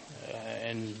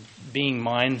 and being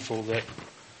mindful that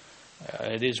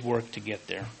it is work to get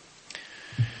there.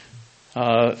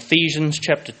 Ephesians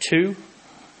chapter 2.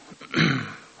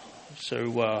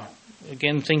 So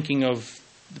again, thinking of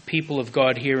the people of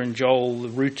God here in Joel, the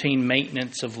routine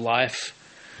maintenance of life,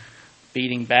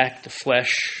 beating back the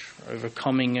flesh,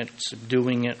 overcoming it,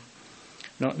 subduing it,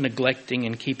 not neglecting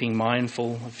and keeping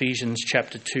mindful. Ephesians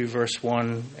chapter 2 verse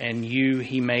 1, "And you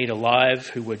he made alive,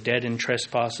 who were dead in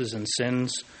trespasses and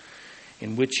sins,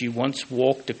 in which you once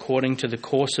walked according to the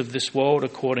course of this world,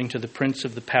 according to the prince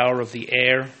of the power of the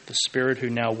air, the spirit who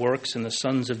now works in the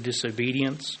sons of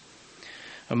disobedience,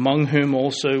 among whom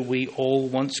also we all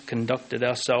once conducted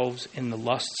ourselves in the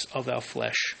lusts of our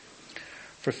flesh,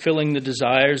 fulfilling the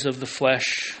desires of the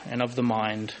flesh and of the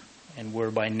mind, and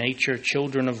were by nature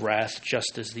children of wrath,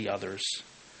 just as the others.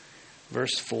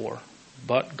 Verse 4,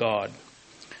 but God,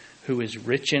 who is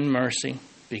rich in mercy,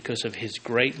 because of his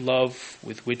great love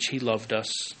with which he loved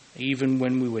us, even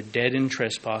when we were dead in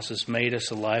trespasses, made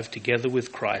us alive together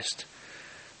with Christ.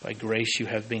 By grace you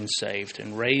have been saved,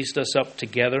 and raised us up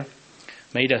together,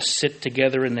 made us sit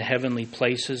together in the heavenly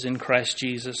places in Christ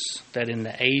Jesus, that in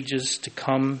the ages to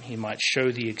come he might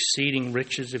show the exceeding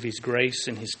riches of his grace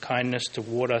and his kindness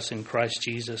toward us in Christ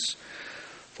Jesus.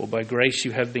 For by grace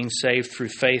you have been saved through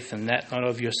faith, and that not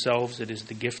of yourselves, it is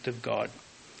the gift of God,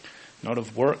 not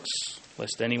of works,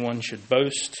 lest anyone should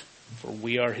boast. For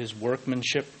we are his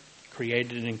workmanship,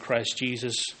 created in Christ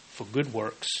Jesus for good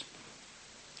works,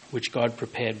 which God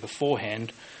prepared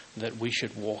beforehand that we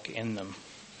should walk in them.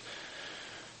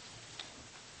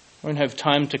 I won't have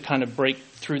time to kind of break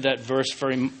through that verse,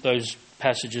 those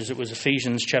passages. It was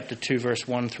Ephesians chapter 2, verse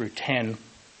 1 through 10.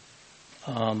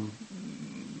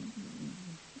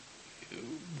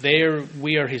 There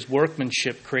we are his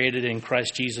workmanship, created in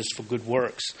Christ Jesus for good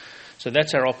works. So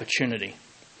that's our opportunity,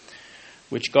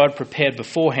 which God prepared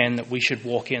beforehand that we should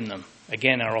walk in them.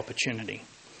 Again, our opportunity.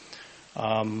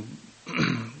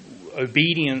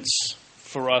 Obedience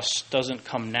for us doesn't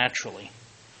come naturally.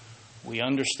 We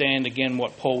understand, again,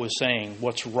 what Paul was saying.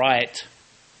 What's right,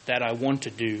 that I want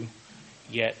to do,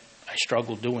 yet I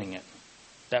struggle doing it.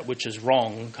 That which is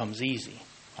wrong comes easy.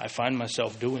 I find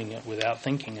myself doing it without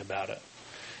thinking about it.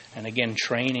 And again,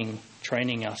 training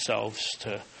ourselves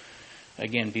to,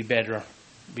 again, be better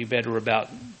about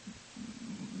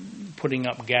putting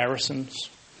up garrisons,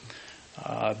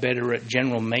 better at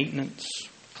general maintenance,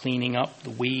 cleaning up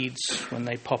the weeds when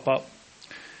they pop up,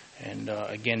 and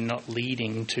again, not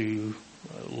leading to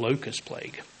locust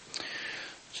plague.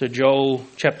 So Joel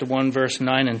chapter 1, verse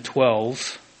 9 and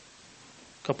 12,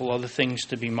 a couple other things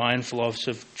to be mindful of.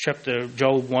 So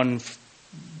Joel 1,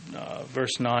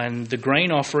 verse 9, the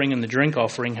grain offering and the drink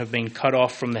offering have been cut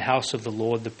off from the house of the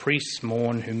Lord. The priests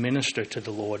mourn who minister to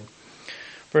the Lord.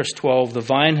 Verse 12, the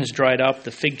vine has dried up, the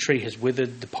fig tree has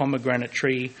withered, the pomegranate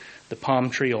tree, the palm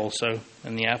tree also,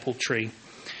 and the apple tree.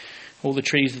 All the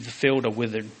trees of the field are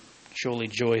withered. Surely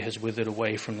joy has withered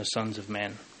away from the sons of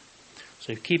men.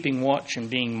 So keeping watch and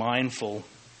being mindful,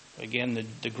 again,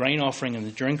 the grain offering and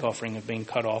the drink offering have been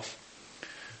cut off.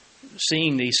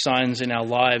 Seeing these signs in our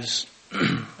lives,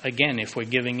 again, if we're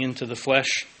giving into the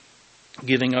flesh,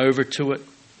 giving over to it,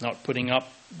 not putting up,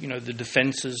 the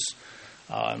defenses,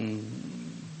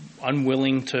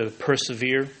 unwilling to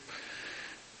persevere,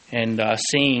 and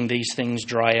seeing these things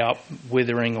dry up,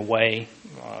 withering away,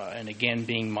 and again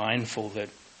being mindful that,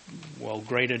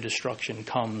 greater destruction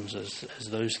comes as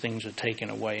those things are taken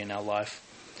away in our life.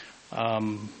 I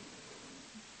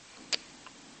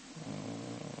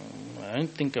don't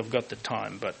think I've got the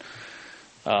time, but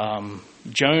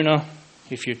Jonah,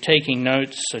 if you're taking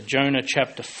notes, so Jonah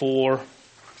chapter 4,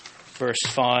 verse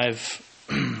 5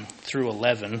 through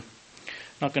 11. I'm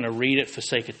not going to read it for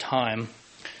sake of time,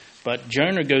 but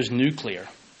Jonah goes nuclear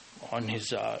on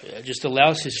his, just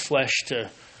allows his flesh to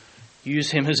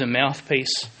use him as a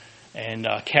mouthpiece and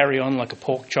carry on like a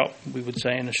pork chop, we would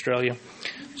say in Australia.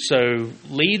 So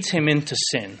leads him into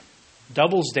sin,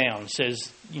 doubles down,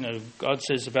 says, God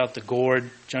says about the gourd,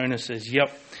 Jonah says,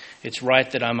 yep, it's right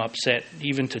that I'm upset,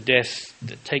 even to death,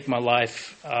 that take my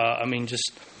life.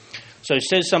 So he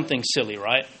says something silly,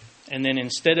 right? And then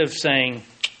instead of saying,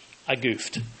 I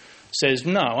goofed, says,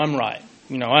 no, I'm right.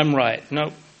 I'm right.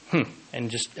 No,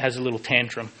 and just has a little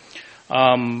tantrum.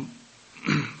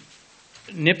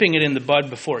 Nipping it in the bud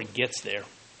before it gets there.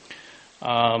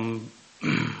 Got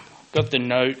the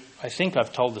note. I think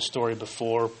I've told the story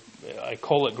before. I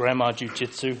call it grandma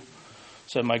jiu-jitsu.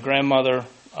 So my grandmother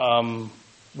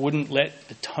wouldn't let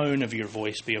the tone of your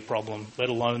voice be a problem, let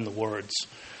alone the words.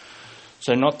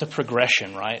 So not the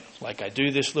progression, right? Like I do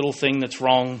this little thing that's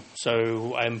wrong,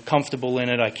 so I'm comfortable in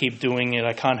it, I keep doing it,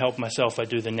 I can't help myself, I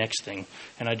do the next thing.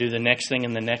 And I do the next thing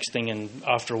and the next thing, and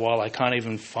after a while I can't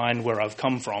even find where I've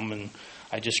come from, and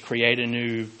I just create a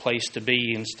new place to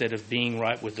be instead of being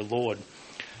right with the Lord.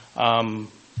 I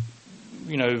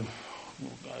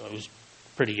was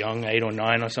pretty young, 8 or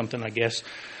 9 or something, I guess.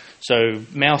 So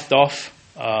mouthed off,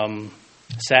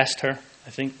 sassed her, I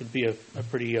think would be a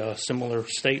pretty similar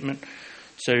statement.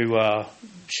 So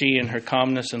she, in her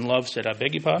calmness and love, said, I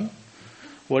beg your pardon?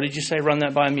 What did you say? Run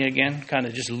that by me again? Kind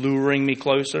of just luring me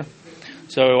closer.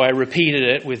 So I repeated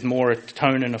it with more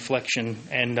tone and inflection.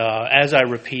 And as I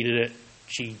repeated it,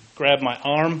 she grabbed my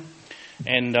arm.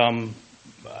 And,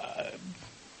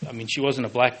 she wasn't a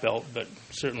black belt, but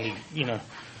certainly,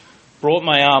 brought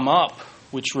my arm up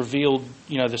which revealed,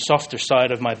 the softer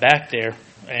side of my back there.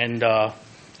 And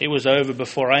it was over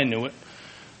before I knew it.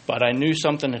 But I knew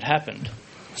something had happened.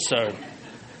 So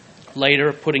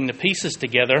later, putting the pieces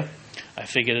together, I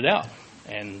figured it out.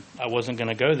 And I wasn't going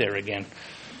to go there again.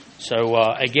 So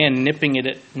again, nipping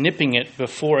it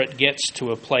before it gets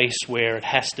to a place where it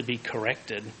has to be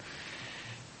corrected.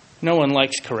 No one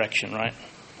likes correction, right?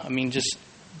 I mean, just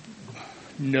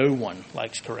no one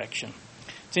likes correction.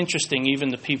 It's interesting, even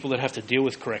the people that have to deal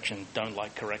with correction don't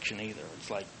like correction either. It's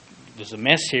like, there's a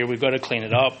mess here, we've got to clean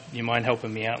it up. You mind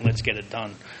helping me out? And let's get it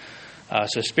done.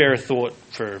 So spare a thought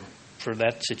for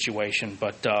that situation.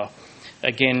 But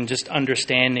again, just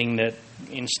understanding that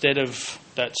instead of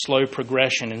that slow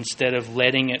progression, instead of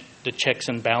letting the checks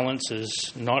and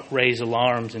balances not raise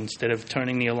alarms, instead of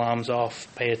turning the alarms off,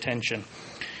 pay attention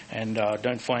and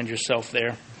don't find yourself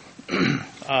there.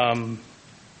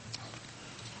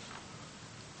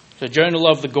 So Jonah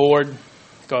loved the gourd,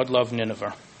 God loved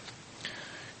Nineveh.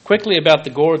 Quickly about the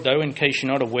gourd, though, in case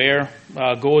you're not aware,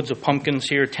 gourds or pumpkins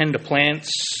here, tender plants.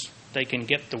 They can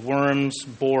get the worms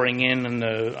boring in and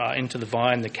into the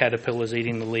vine, the caterpillars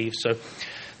eating the leaves. So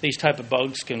these type of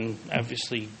bugs can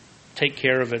obviously take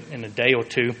care of it in a day or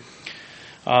two,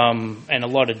 and a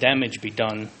lot of damage be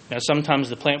done. Now, sometimes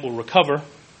the plant will recover,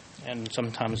 and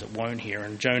sometimes it won't here.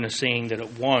 And Jonah, seeing that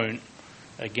it won't,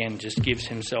 again, just gives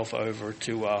himself over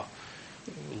to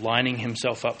lining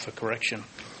himself up for correction.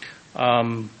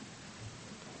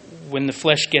 When the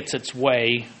flesh gets its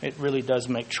way, it really does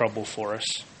make trouble for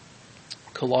us.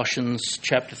 Colossians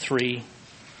chapter 3,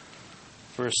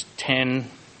 verse 10.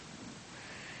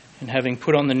 And having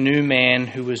put on the new man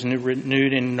who was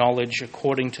renewed in knowledge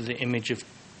according to the image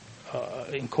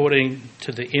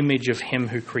of him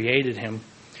who created him,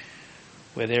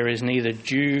 where there is neither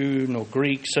Jew nor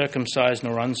Greek, circumcised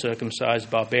nor uncircumcised,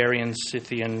 barbarian,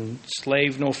 Scythian,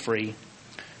 slave nor free,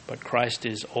 but Christ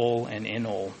is all and in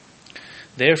all.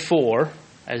 Therefore,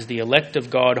 as the elect of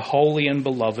God, holy and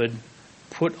beloved,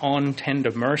 put on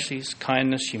tender mercies,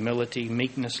 kindness, humility,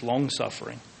 meekness,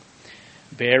 long-suffering,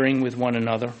 bearing with one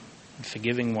another and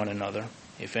forgiving one another,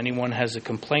 if anyone has a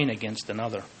complaint against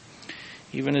another.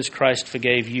 Even as Christ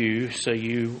forgave you, so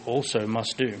you also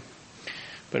must do.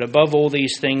 But above all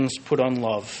these things, put on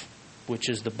love, which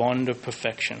is the bond of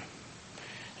perfection.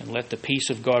 And let the peace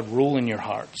of God rule in your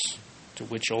hearts, to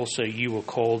which also you were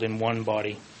called in one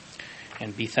body,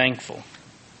 and be thankful.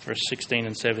 Verse 16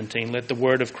 and 17, let the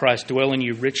word of Christ dwell in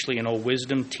you richly in all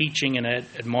wisdom, teaching and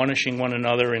admonishing one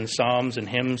another in psalms and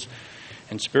hymns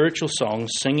and spiritual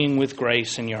songs, singing with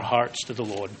grace in your hearts to the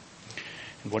Lord.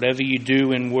 And whatever you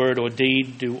do in word or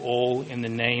deed, do all in the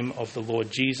name of the Lord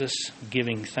Jesus,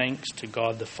 giving thanks to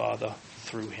God the Father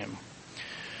through him.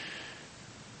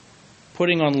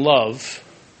 Putting on love,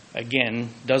 again,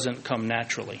 doesn't come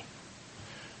naturally.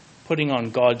 Putting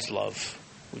on God's love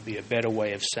would be a better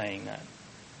way of saying that.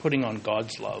 Putting on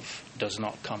God's love does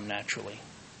not come naturally.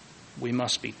 We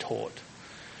must be taught.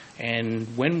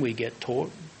 And when we get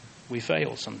taught, we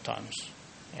fail sometimes.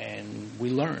 And we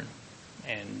learn.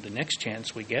 And the next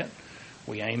chance we get,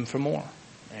 we aim for more.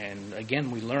 And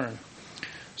again, we learn.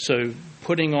 So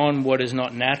putting on what is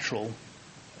not natural,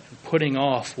 putting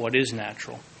off what is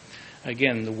natural.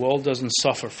 Again, the world doesn't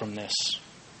suffer from this.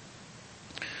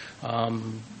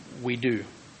 We do.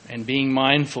 And being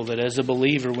mindful that as a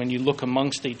believer, when you look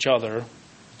amongst each other,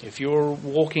 if you're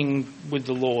walking with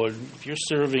the Lord, if you're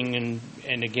serving,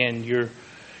 and again,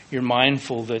 you're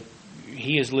mindful that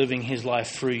he is living his life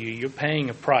through you, you're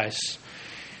paying a price.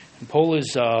 And Paul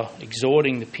is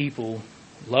exhorting the people,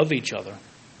 love each other,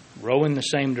 row in the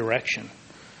same direction,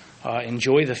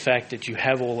 enjoy the fact that you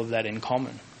have all of that in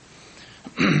common.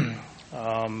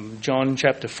 John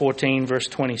chapter 14, verse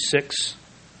 26,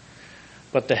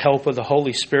 but the help of the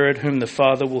Holy Spirit, whom the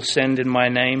Father will send in my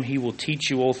name, he will teach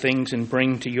you all things and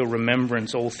bring to your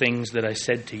remembrance all things that I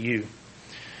said to you.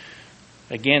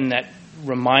 Again, that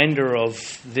reminder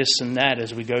of this and that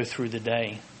as we go through the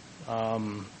day.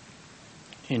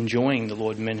 Enjoying the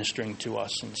Lord ministering to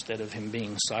us instead of him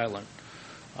being silent.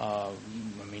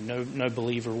 No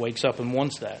believer wakes up and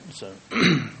wants that. So,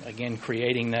 again,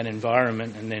 creating that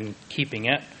environment and then keeping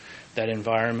at that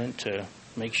environment to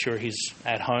make sure he's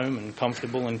at home and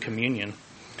comfortable in communion.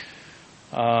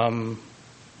 I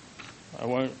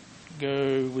won't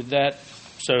go with that.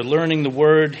 So learning the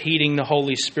Word, heeding the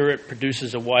Holy Spirit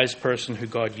produces a wise person who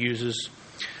God uses.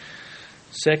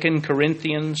 2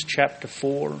 Corinthians chapter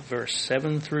 4, verse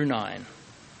 7 through 9.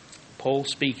 Paul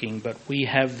speaking, but we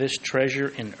have this treasure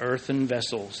in earthen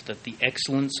vessels, that the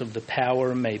excellence of the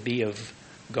power may be of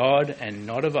God and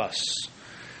not of us.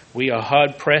 We are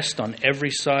hard-pressed on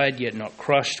every side, yet not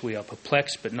crushed. We are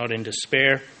perplexed, but not in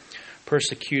despair.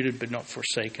 Persecuted, but not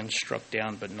forsaken. Struck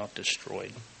down, but not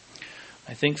destroyed.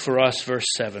 I think for us, verse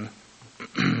 7,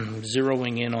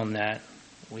 zeroing in on that,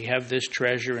 we have this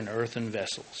treasure in earthen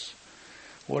vessels.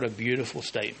 What a beautiful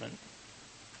statement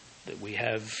that we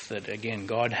have, that again,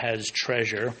 God has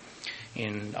treasure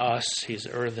in us, his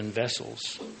earthen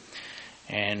vessels.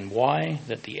 And why?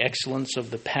 That the excellence of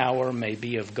the power may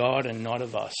be of God and not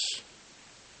of us.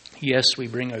 Yes, we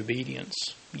bring obedience.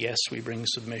 Yes, we bring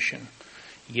submission.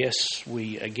 Yes,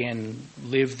 we again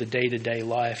live the day-to-day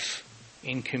life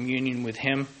in communion with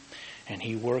him, and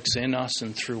he works in us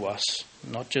and through us,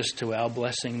 not just to our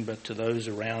blessing, but to those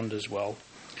around as well.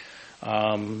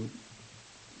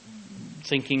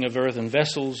 Thinking of earthen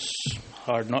vessels,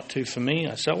 hard not to for me.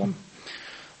 I sell them.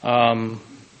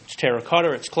 It's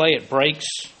terracotta, it's clay, it breaks.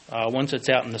 Once it's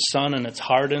out in the sun and it's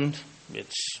hardened,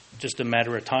 it's just a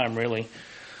matter of time, really.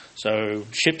 So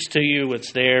ships to you,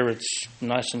 it's there, it's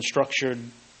nice and structured,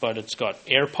 but it's got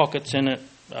air pockets in it,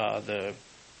 the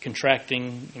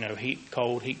contracting, heat,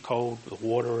 cold, with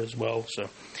water as well. So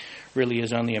really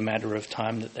is only a matter of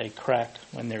time that they crack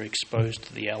when they're exposed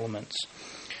to the elements.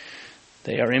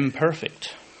 They are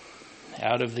imperfect,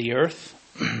 out of the earth.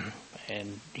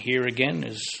 And here again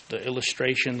is the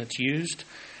illustration that's used.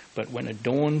 But when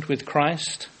adorned with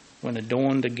Christ, when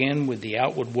adorned again with the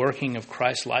outward working of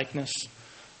Christ's likeness,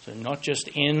 so not just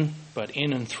in, but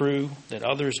in and through, that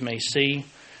others may see,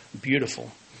 beautiful.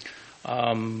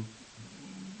 Don't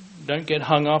get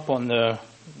hung up on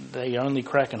they only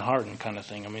crack and harden kind of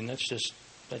thing. I mean,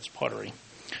 that's pottery.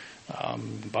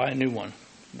 Buy a new one.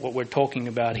 What we're talking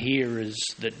about here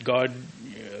is that God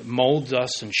molds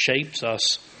us and shapes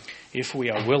us if we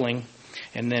are willing,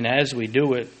 and then as we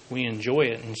do it, we enjoy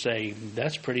it and say,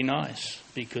 that's pretty nice,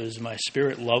 because my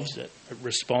spirit loves it. It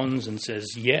responds and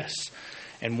says yes,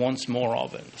 and wants more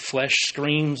of it. The flesh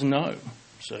screams no.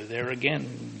 So there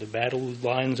again, the battle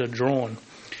lines are drawn.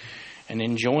 And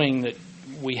enjoying that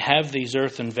we have these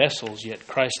earthen vessels, yet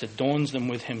Christ adorns them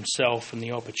with himself and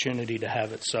the opportunity to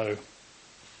have it so.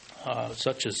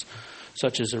 Such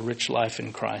as a rich life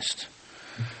in Christ.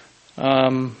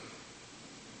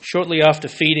 Shortly after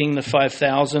feeding the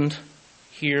 5,000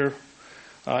 here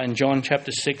in John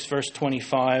chapter 6, verse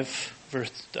 25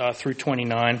 through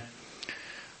 29.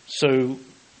 So,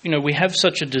 we have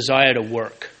such a desire to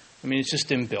work. I mean, it's just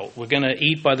inbuilt. We're going to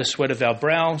eat by the sweat of our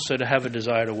brow, so to have a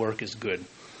desire to work is good.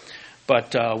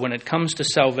 But when it comes to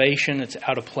salvation, it's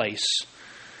out of place.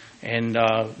 And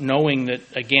knowing that,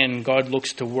 again, God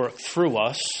looks to work through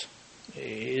us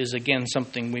is, again,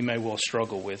 something we may well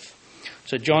struggle with.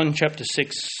 So John chapter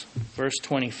 6, verse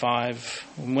 25,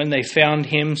 when they found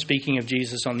him, speaking of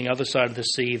Jesus, on the other side of the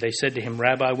sea, they said to him,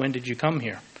 Rabbi, when did you come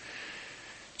here?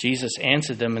 Jesus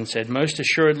answered them and said, most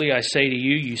assuredly I say to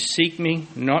you, you seek me,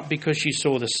 not because you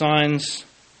saw the signs,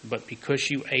 but because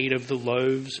you ate of the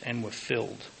loaves and were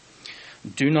filled.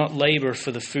 Do not labor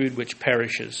for the food which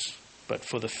perishes, but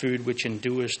for the food which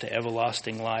endures to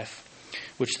everlasting life,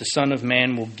 which the Son of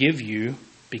Man will give you,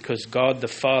 because God the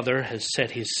Father has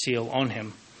set his seal on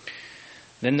him.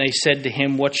 Then they said to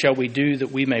him, what shall we do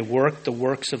that we may work the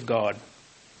works of God?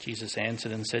 Jesus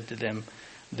answered and said to them,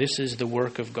 this is the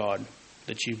work of God,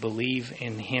 that you believe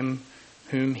in him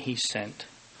whom he sent.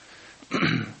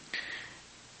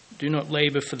 Do not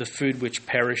labor for the food which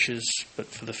perishes, but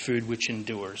for the food which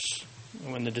endures.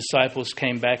 When the disciples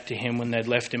came back to him when they'd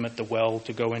left him at the well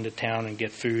to go into town and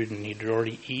get food, and he'd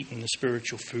already eaten the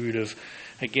spiritual food of,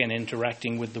 again,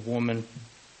 interacting with the woman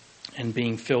and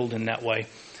being filled in that way.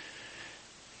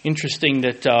 Interesting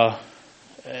that,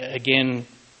 again,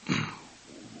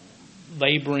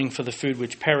 laboring for the food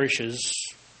which perishes,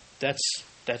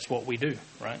 that's what we do,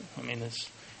 right? I mean,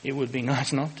 it would be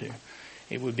nice not to.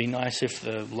 It would be nice if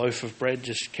the loaf of bread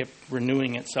just kept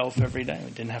renewing itself every day.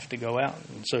 We didn't have to go out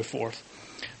and so forth.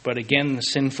 But again, the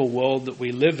sinful world that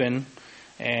we live in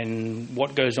and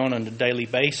what goes on a daily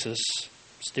basis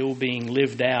still being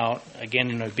lived out,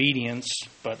 again in obedience,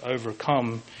 but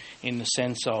overcome in the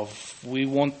sense of we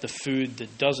want the food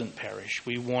that doesn't perish.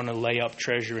 We want to lay up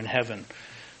treasure in heaven,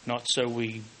 not so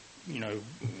we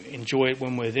enjoy it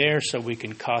when we're there, so we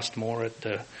can cast more at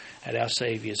our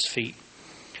Saviour's feet.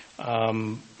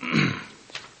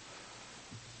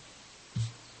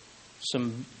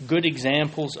 Some good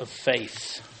examples of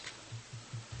faith.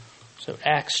 So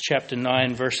Acts chapter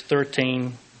 9, verse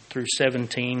 13 through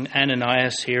 17,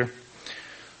 Ananias here.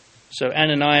 So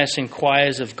Ananias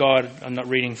inquires of God, I'm not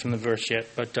reading from the verse yet,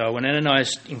 but when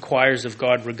Ananias inquires of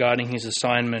God regarding his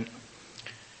assignment,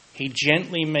 he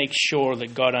gently makes sure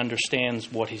that God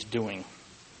understands what he's doing.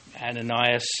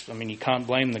 Ananias, you can't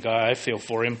blame the guy. I feel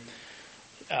for him.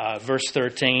 Verse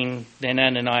 13, then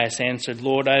Ananias answered,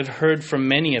 Lord, I've heard from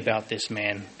many about this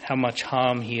man, how much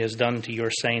harm he has done to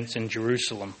your saints in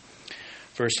Jerusalem.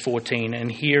 Verse 14, and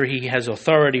here he has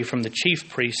authority from the chief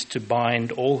priest to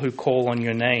bind all who call on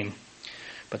your name.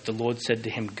 But the Lord said to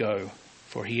him, go,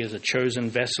 for he is a chosen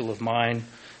vessel of mine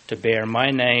to bear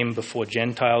my name before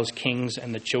Gentiles, kings,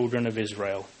 and the children of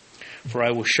Israel. For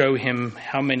I will show him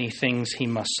how many things he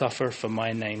must suffer for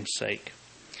my name's sake.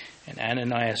 And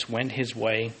Ananias went his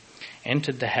way,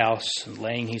 entered the house, and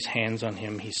laying his hands on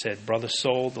him, he said, Brother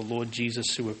Saul, the Lord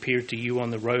Jesus, who appeared to you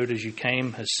on the road as you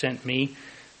came, has sent me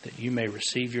that you may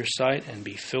receive your sight and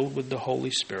be filled with the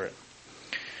Holy Spirit.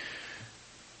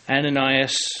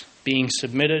 Ananias being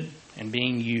submitted and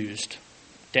being used.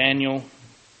 Daniel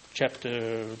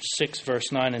chapter 6,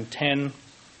 verse 9 and 10.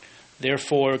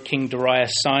 Therefore King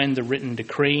Darius signed the written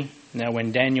decree. Now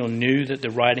when Daniel knew that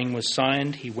the writing was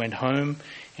signed, he went home,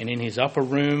 and in his upper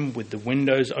room, with the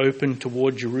windows open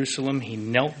toward Jerusalem, he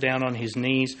knelt down on his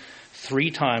knees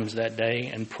 3 times that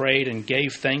day and prayed and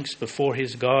gave thanks before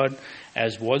his God,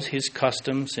 as was his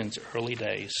custom since early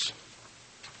days.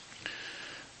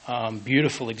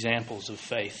 Beautiful examples of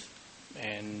faith.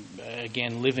 And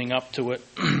again, living up to it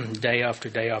day after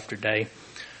day after day.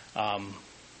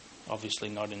 Obviously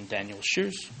not in Daniel's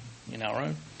shoes, in our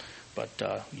own, but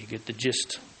you get the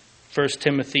gist. 1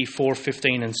 Timothy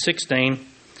 4:15 and 16.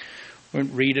 I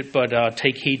won't read it, but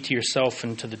take heed to yourself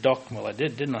and to the doctrine. Well, I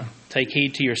did, didn't I? Take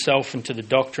heed to yourself and to the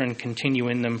doctrine, continue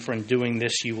in them, for in doing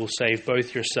this you will save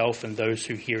both yourself and those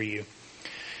who hear you.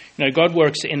 God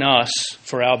works in us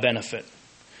for our benefit,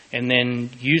 and then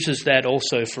uses that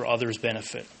also for others'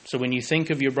 benefit. So when you think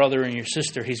of your brother and your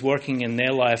sister, he's working in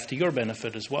their life to your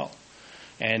benefit as well.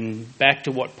 And back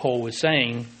to what Paul was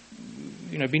saying,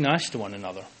 be nice to one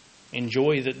another.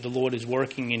 Enjoy that the Lord is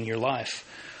working in your life,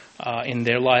 in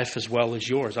their life as well as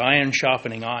yours. Iron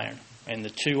sharpening iron. And the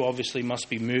two obviously must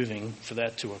be moving for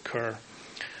that to occur.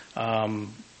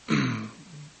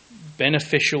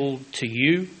 Beneficial to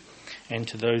you and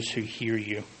to those who hear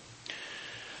you.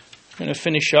 I'm going to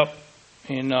finish up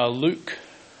in Luke.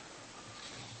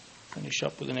 Finish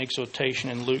up with an exhortation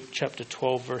in Luke chapter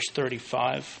 12, verse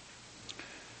 35.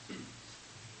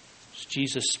 It's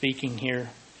Jesus speaking here.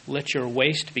 Let your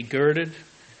waist be girded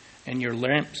and your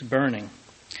lamps burning.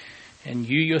 And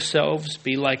you yourselves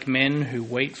be like men who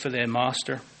wait for their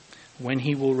master when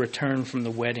he will return from the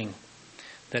wedding,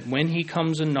 that when he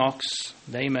comes and knocks,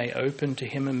 they may open to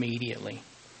him immediately.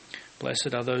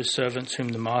 Blessed are those servants whom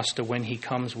the master, when he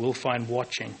comes, will find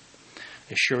watching.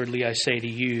 Assuredly, I say to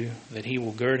you that he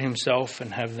will gird himself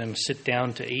and have them sit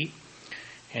down to eat,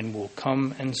 and will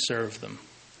come and serve them.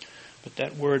 But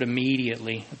that word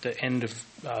immediately at the end of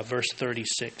verse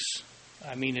 36,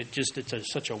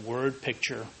 it's such a word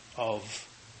picture of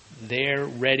their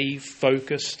ready,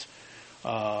 focused,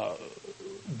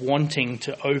 wanting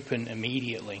to open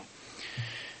immediately.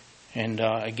 And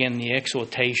again, the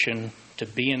exhortation to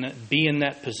be in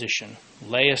that position.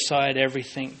 Lay aside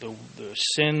everything, the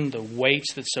sin, the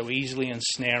weights that so easily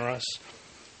ensnare us.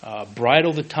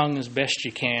 Bridle the tongue as best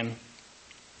you can.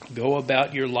 Go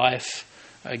about your life,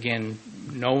 again,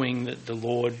 knowing that the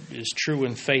Lord is true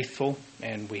and faithful,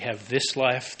 and we have this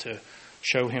life to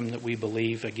show him that we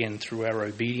believe, again, through our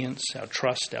obedience, our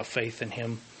trust, our faith in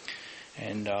him,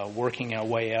 and working our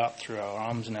way out through our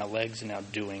arms and our legs and our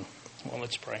doing. Well,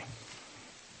 let's pray.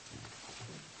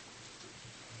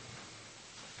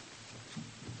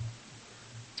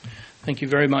 Thank you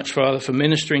very much, Father, for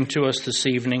ministering to us this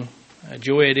evening. A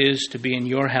joy it is to be in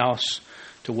your house,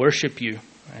 to worship you,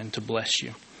 and to bless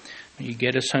you. May you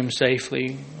get us home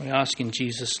safely. We ask in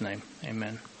Jesus' name.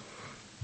 Amen.